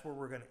 That's where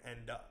we're going to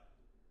end up.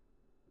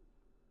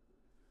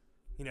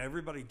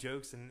 Everybody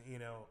jokes and,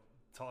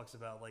 talks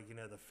about, like,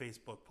 the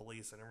Facebook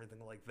police and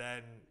everything like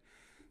that. And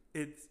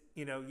it's,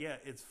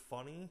 it's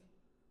funny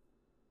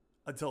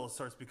until it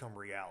starts to become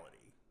reality.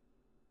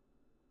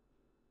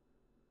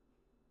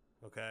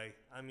 Okay?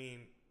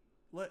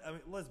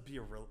 Let's be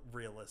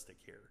realistic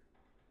here.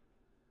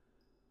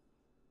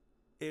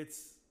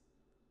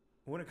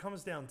 When it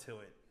comes down to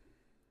it,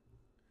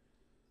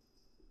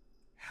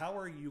 how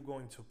are you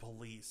going to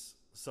police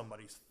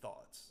somebody's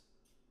thoughts?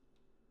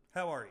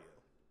 How are you?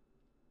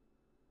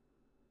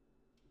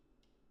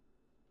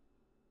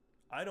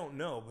 I don't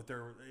know, but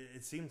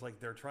it seems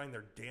like they're trying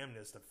their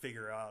damnedest to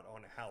figure out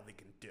on how they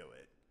can do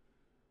it.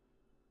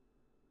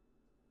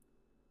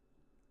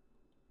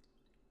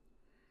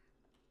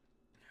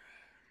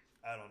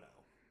 I don't know.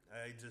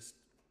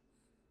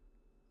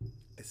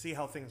 I see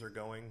how things are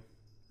going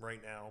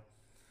right now,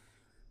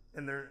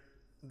 and they're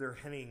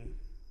heading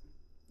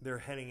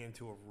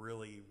into a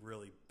really,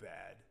 really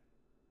bad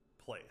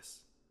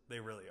place. They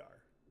really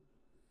are.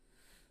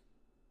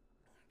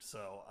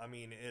 So, I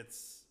mean,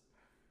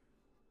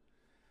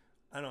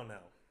 I don't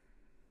know.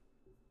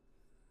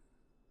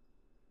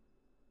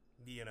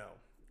 You know,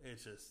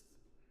 it's just,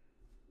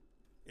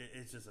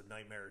 it's just a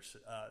nightmarish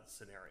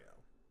scenario.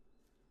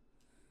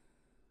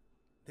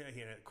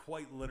 You know,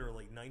 quite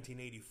literally,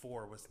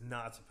 1984 was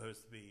not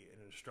supposed to be an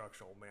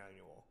instructional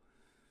manual.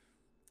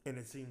 And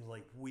it seems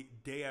like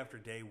day after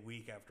day,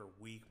 week after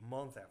week,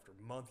 month after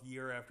month,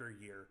 year after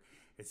year,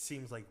 it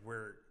seems like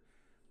we're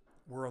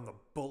on the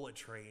bullet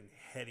train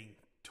heading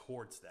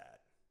towards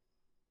that.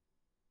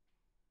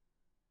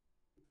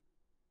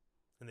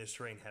 And this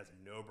train has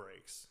no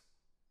brakes.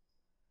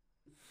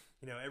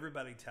 You know,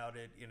 everybody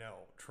touted, you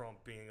know,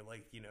 Trump being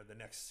like, you know, the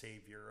next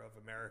savior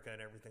of America and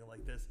everything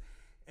like this.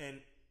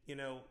 And, you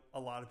know, a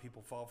lot of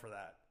people fall for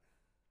that.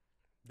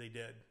 They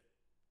did.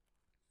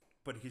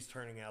 But he's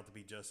turning out to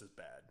be just as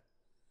bad.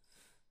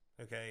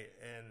 Okay?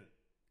 And,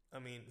 I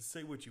mean,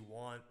 say what you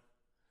want,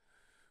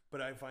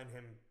 but I find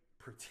him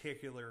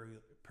particularly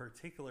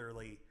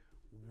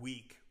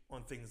weak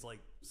on things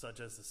like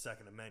such as the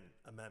Second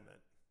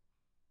Amendment.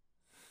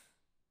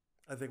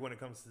 I think when it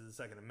comes to the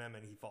Second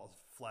Amendment, he falls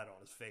flat on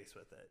his face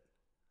with it.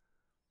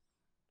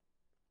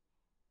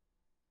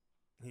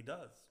 He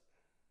does.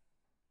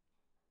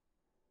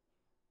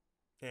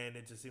 And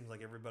it just seems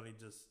like everybody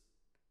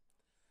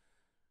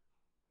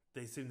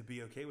they seem to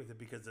be okay with it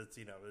because it's,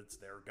 you know, it's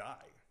their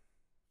guy.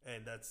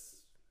 And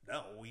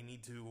we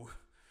need to,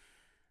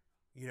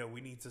 you know, we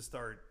need to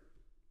start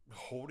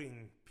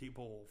holding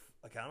people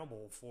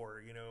accountable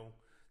for, you know,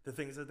 the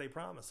things that they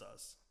promise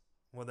us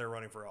when they're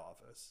running for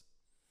office.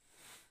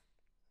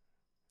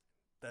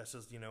 That's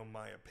just, you know,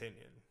 my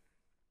opinion.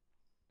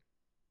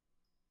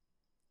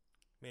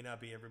 May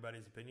not be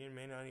everybody's opinion,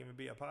 may not even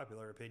be a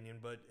popular opinion,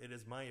 but it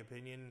is my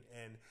opinion,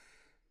 and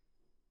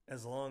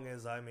as long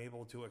as I'm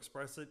able to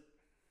express it,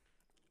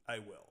 I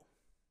will.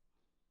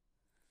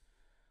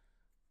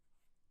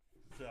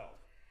 So,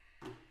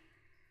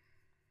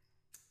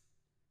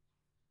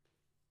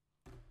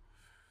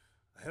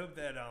 I hope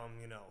that,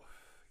 you know,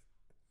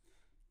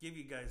 give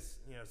you guys,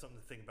 you know, something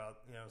to think about,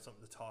 you know,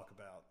 something to talk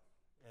about,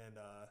 and,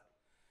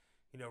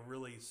 you know,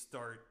 really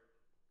start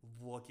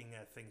looking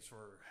at things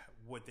for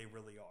what they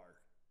really are.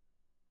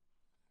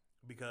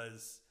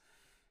 Because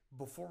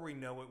before we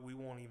know it, we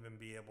won't even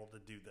be able to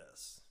do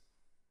this.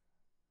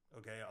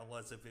 Okay?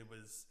 Unless if it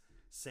was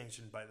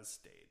sanctioned by the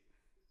state.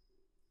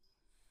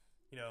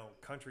 You know,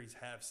 countries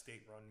have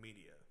state-run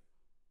media.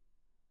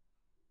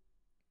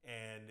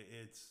 And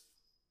it's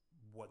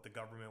what the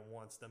government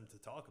wants them to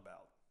talk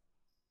about.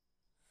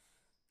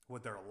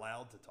 What they're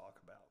allowed to talk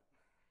about.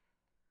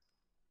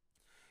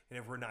 And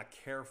if we're not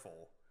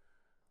careful,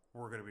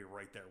 we're going to be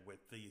right there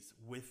with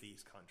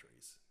these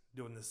countries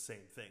doing the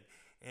same thing.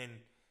 And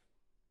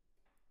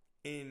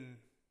in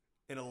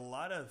a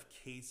lot of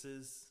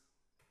cases,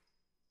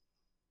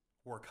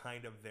 we're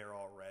kind of there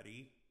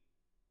already.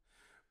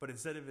 But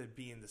instead of it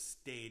being the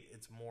state,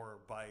 it's more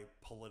by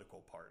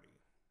political party.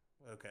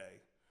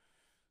 Okay?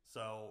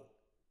 So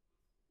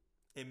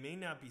it may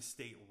not be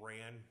state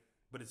ran,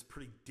 but it's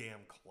pretty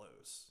damn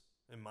close,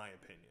 in my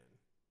opinion.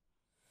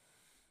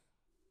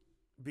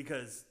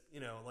 Because, you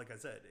know, like I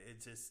said,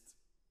 it's just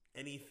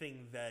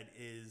anything that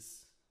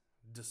is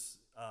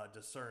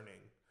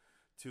discerning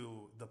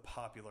to the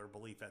popular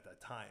belief at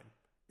that time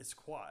is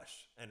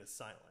squashed and is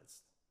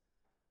silenced.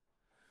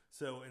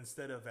 So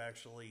instead of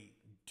actually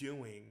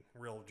doing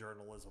real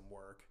journalism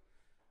work,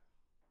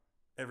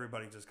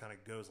 everybody just kind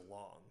of goes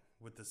along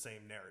with the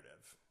same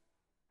narrative.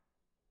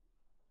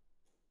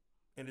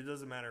 And it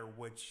doesn't matter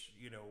which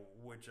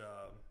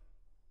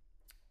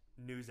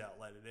news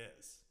outlet it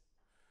is.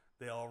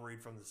 They all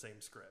read from the same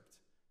script.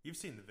 You've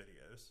seen the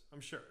videos,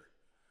 I'm sure.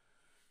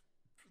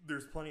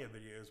 There's plenty of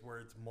videos where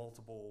it's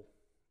multiple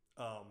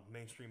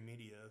mainstream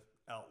media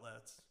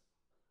outlets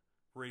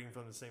reading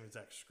from the same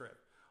exact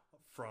script.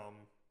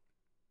 From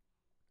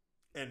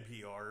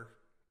NPR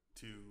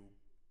to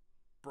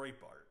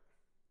Breitbart.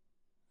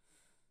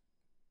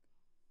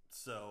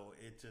 So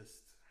it's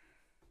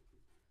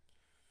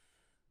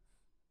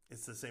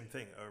the same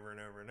thing over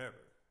and over and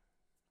over.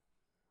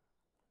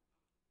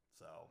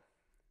 So,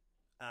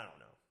 I don't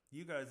know.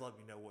 You guys let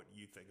me know what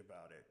you think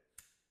about it.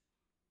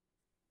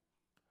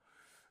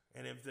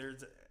 And if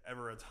there's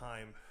ever a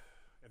time,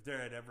 if there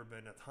had ever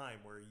been a time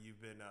where you've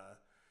been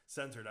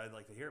censored, I'd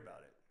like to hear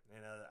about it.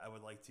 And I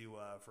would like to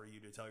for you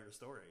to tell your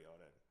story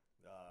on it.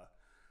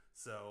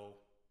 So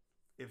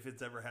if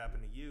it's ever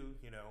happened to you,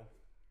 you know,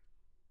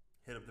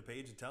 hit up the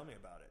page and tell me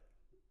about it.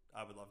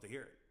 I would love to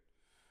hear it.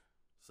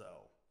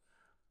 So,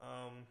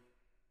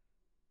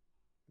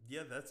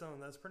 yeah, that's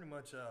pretty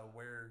much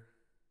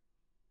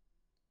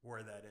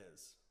where that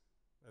is.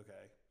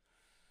 Okay,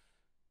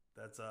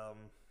 that's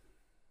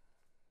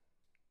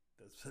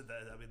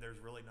that. I mean, there's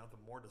really nothing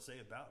more to say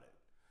about it.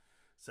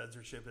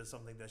 Censorship is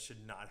something that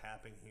should not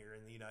happen here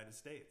in the United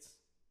States,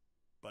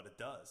 but it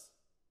does.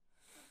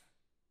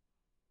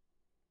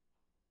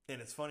 And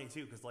it's funny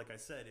too, because like I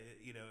said,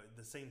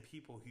 the same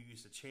people who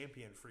used to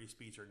champion free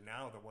speech are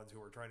now the ones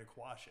who are trying to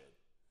quash it.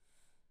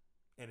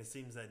 And it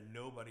seems that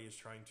nobody is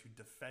trying to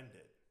defend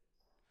it.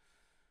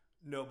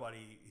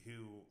 Nobody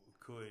who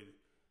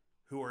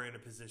are in a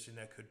position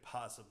that could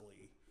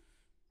possibly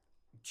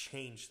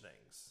change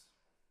things.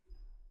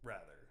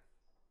 Rather,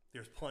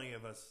 there's plenty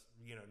of us,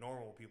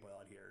 normal people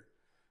out here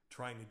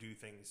trying to do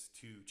things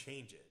to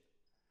change it.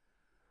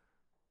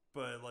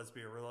 But let's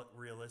be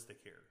realistic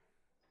here.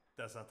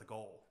 That's not the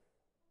goal.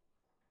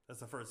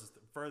 That's the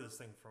furthest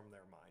thing from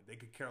their mind. They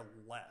could care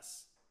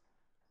less.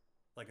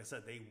 Like I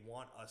said, they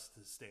want us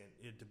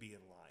to be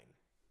in line.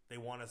 They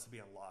want us to be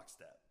in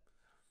lockstep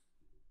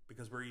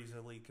because we're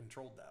easily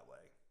controlled that way.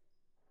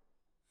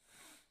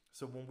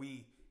 So when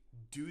we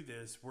do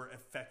this, we're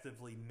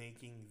effectively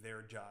making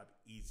their job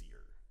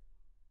easier.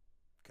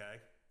 Okay?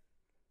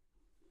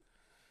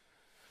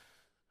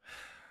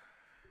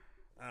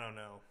 I don't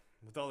know.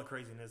 With all the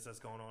craziness that's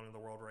going on in the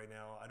world right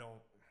now, I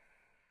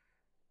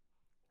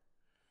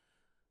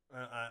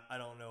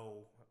don't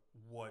know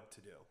what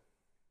to do.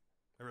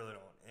 I really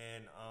don't.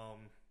 And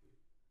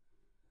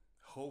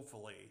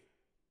hopefully,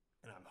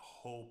 and I'm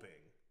hoping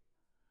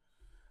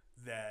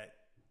that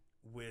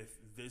with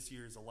this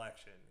year's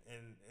election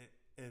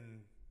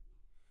and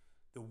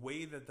the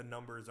way that the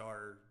numbers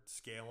are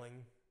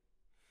scaling,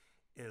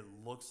 it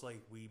looks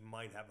like we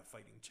might have a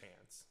fighting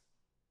chance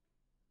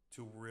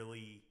to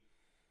really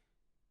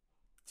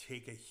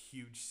take a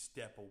huge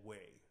step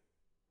away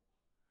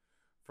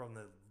from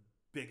the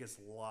biggest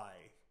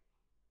lie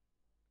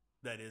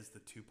that is the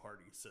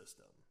two-party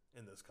system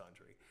in this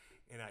country.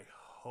 And I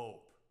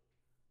hope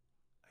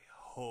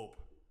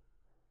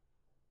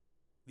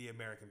the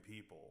American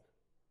people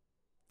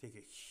take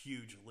a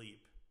huge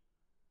leap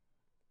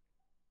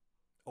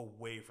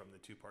away from the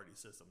two-party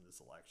system this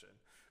election.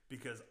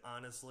 Because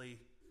honestly,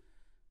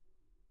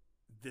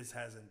 this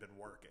hasn't been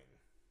working.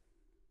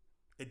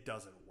 It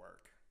doesn't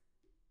work.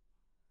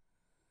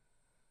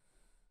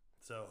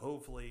 So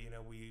hopefully,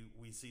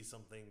 we see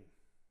something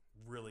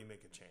really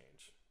make a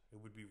change.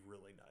 It would be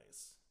really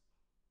nice.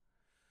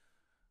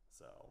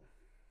 So,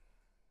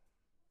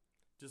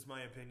 just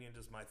my opinion,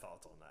 just my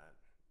thoughts on that.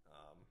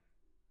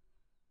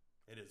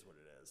 It is what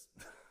it is.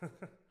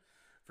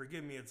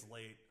 Forgive me, it's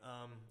late.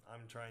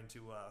 I'm trying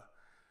to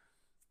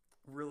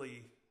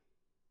really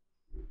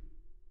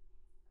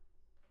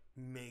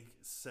make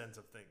sense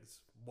of things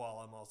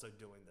while I'm also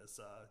doing this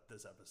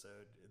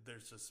episode.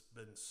 There's just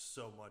been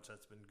so much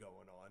that's been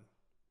going on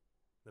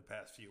the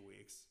past few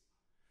weeks.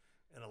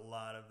 And a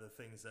lot of the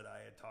things that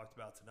I had talked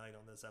about tonight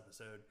on this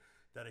episode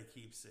that I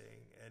keep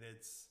seeing. And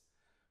it's,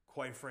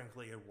 quite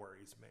frankly, it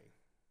worries me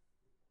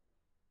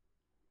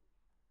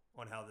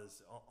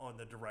on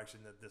the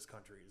direction that this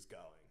country is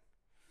going.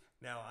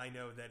 Now, I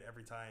know that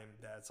every time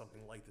that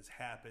something like this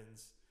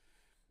happens,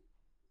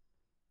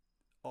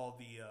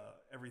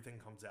 everything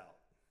comes out.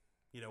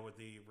 With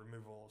the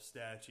removal of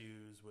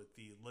statues, with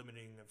the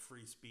limiting of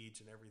free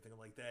speech and everything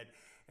like that.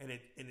 And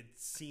it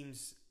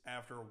seems,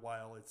 after a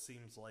while, it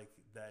seems like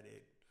that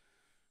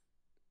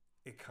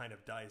it kind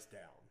of dies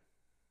down.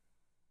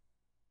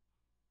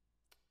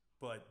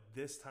 But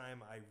this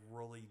time, I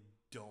really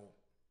don't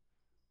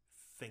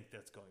think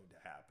that's going to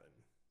happen.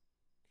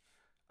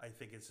 I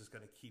think it's just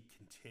going to keep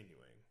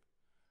continuing.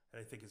 And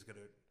I think it's going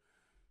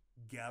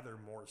to gather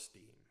more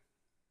steam.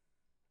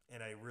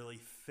 And I really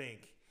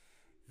think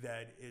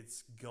that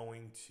it's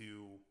going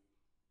to,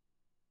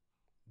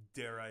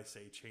 dare I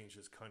say, change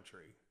this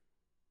country.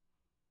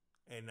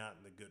 And not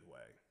in the good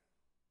way.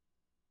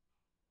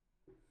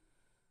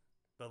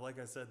 But like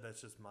I said,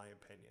 that's just my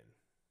opinion.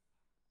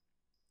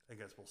 I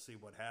guess we'll see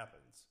what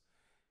happens.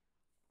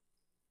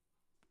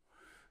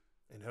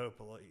 And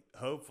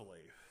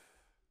hopefully,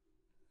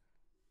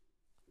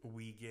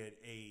 we get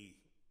a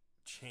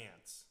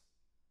chance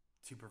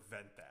to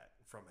prevent that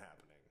from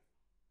happening.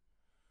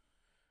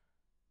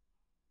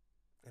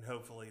 And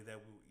hopefully that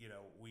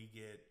we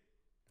get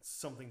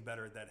something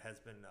better that has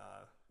been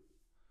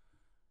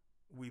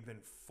we've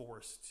been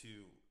forced to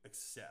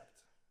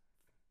accept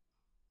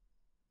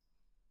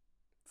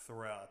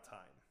throughout time.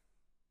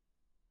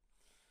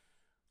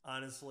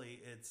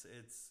 Honestly,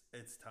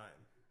 it's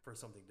time for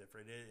something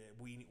different.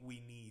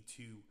 We need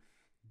to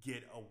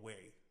get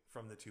away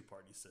from the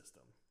two-party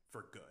system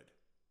for good.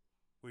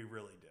 We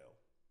really do.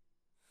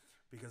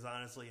 Because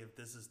honestly, if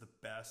this is the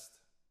best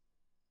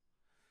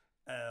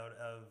out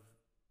of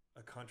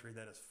a country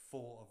that is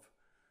full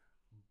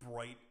of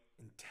bright,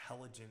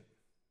 intelligent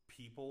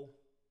people,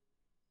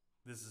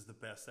 this is the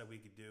best that we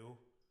could do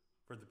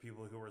for the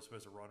people who are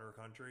supposed to run our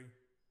country,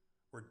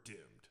 we're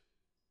doomed.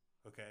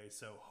 Okay,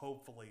 so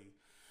hopefully,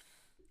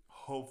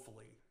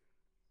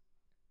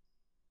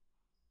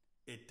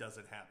 it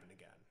doesn't happen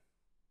again.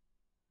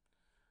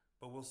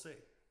 But we'll see.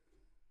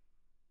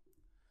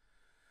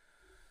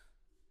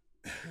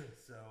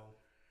 So,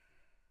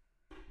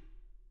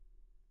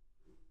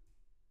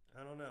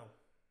 I don't know.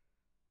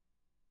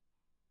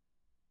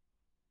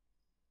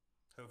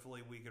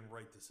 hopefully we can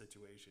right the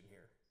situation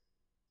here.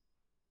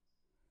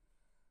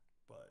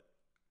 But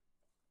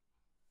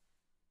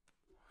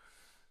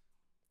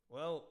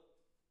well,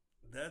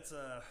 that's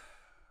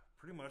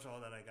pretty much all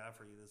that I got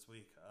for you this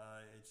week.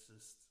 It's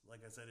just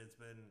like I said,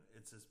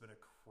 it's just been a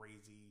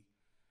crazy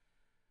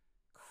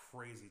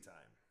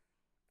time.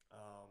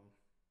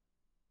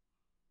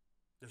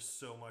 There's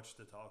so much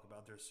to talk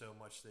about. There's so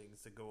much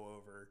things to go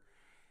over.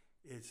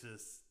 It's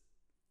just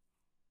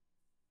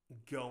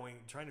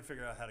trying to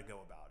figure out how to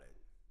go about it,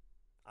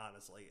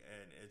 honestly,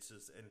 and it's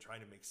just and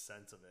trying to make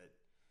sense of it.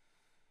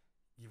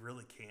 You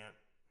really can't.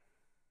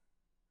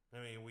 I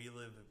mean, we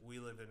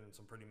live in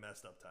some pretty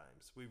messed up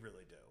times. We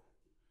really do.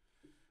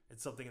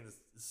 It's something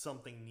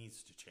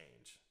needs to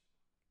change.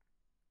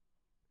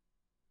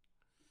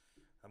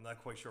 I'm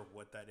not quite sure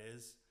what that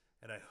is,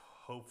 and I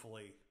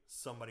hopefully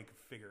somebody can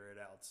figure it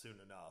out soon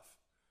enough,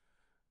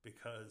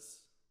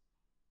 because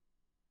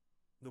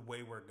the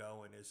way we're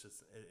going is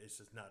just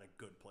not a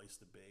good place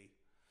to be.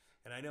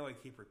 And I know I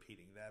keep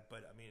repeating that,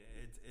 but I mean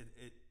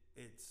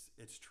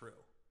it's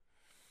true.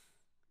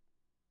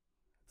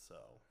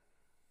 So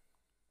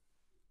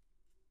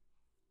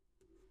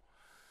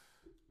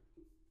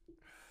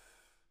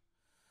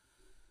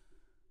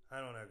I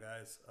don't know,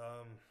 guys.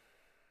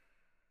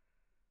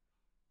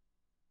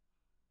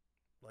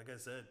 Like I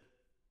said,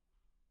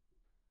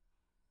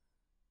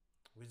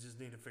 we just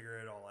need to figure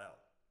it all out.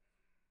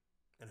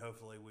 And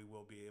hopefully we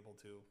will be able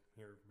to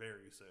here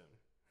very soon.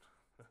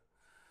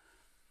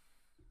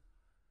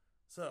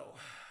 So,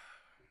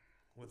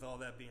 with all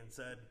that being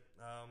said,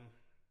 I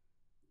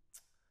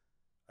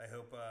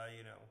hope,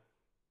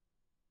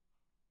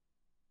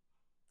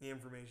 the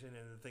information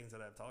and the things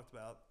that I've talked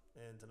about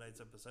in tonight's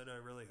episode, I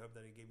really hope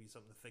that it gave you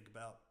something to think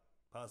about,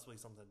 possibly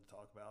something to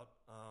talk about.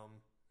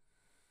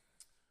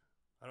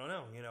 I don't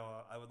know,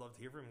 I would love to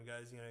hear from you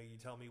guys. You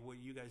tell me what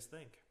you guys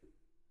think,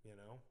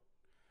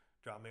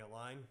 drop me a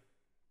line,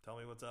 tell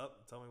me what's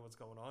up, tell me what's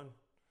going on.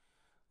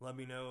 Let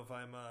me know if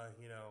I'm,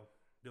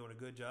 doing a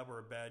good job or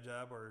a bad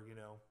job or,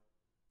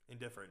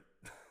 indifferent.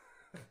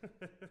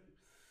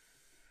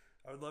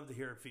 I would love to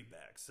hear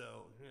feedback.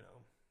 So,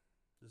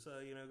 just, go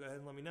ahead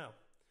and let me know.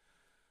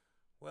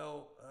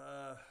 Well,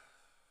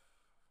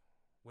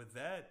 with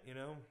that,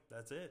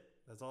 that's it.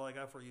 That's all I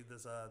got for you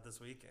this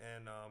week.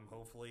 And,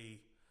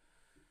 hopefully,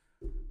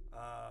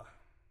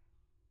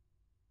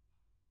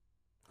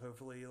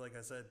 like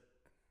I said,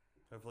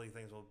 hopefully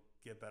things will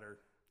get better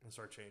and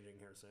start changing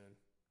here soon.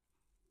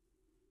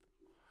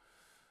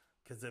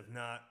 Because if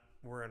not,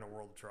 we're in a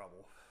world of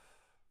trouble.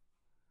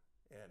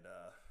 And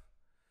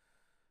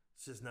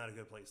it's just not a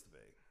good place to be.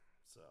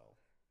 So,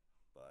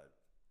 but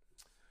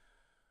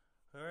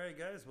all right,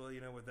 guys. Well,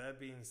 with that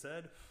being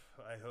said,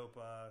 I hope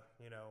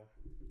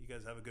you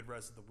guys have a good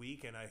rest of the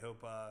week, and I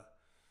hope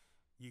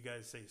you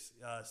guys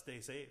stay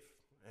safe,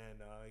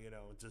 and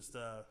just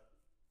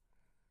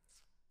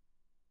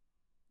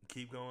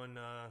keep going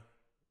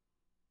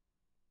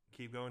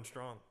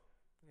strong,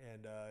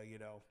 and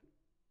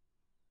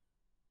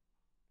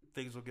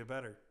things will get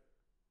better.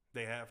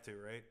 They have to,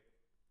 right?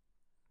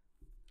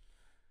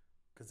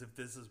 Because if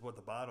this is what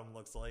the bottom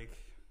looks like,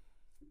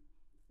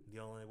 the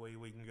only way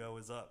we can go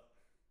is up.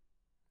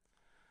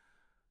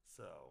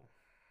 So,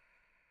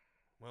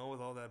 well,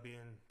 with all that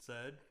being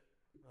said,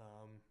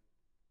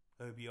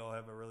 I hope you all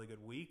have a really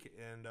good week,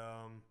 and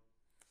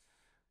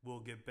we'll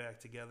get back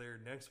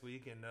together next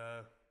week and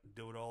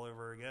do it all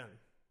over again.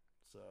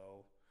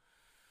 So,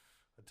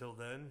 until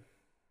then,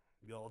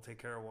 you all take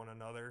care of one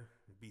another,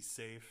 be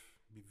safe,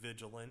 be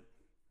vigilant,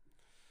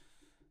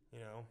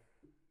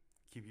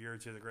 keep your ear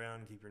to the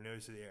ground, keep your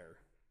nose to the air.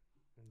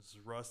 This is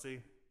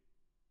Rusty.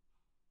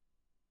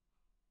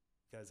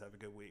 You guys have a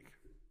good week.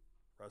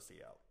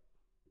 Rusty out.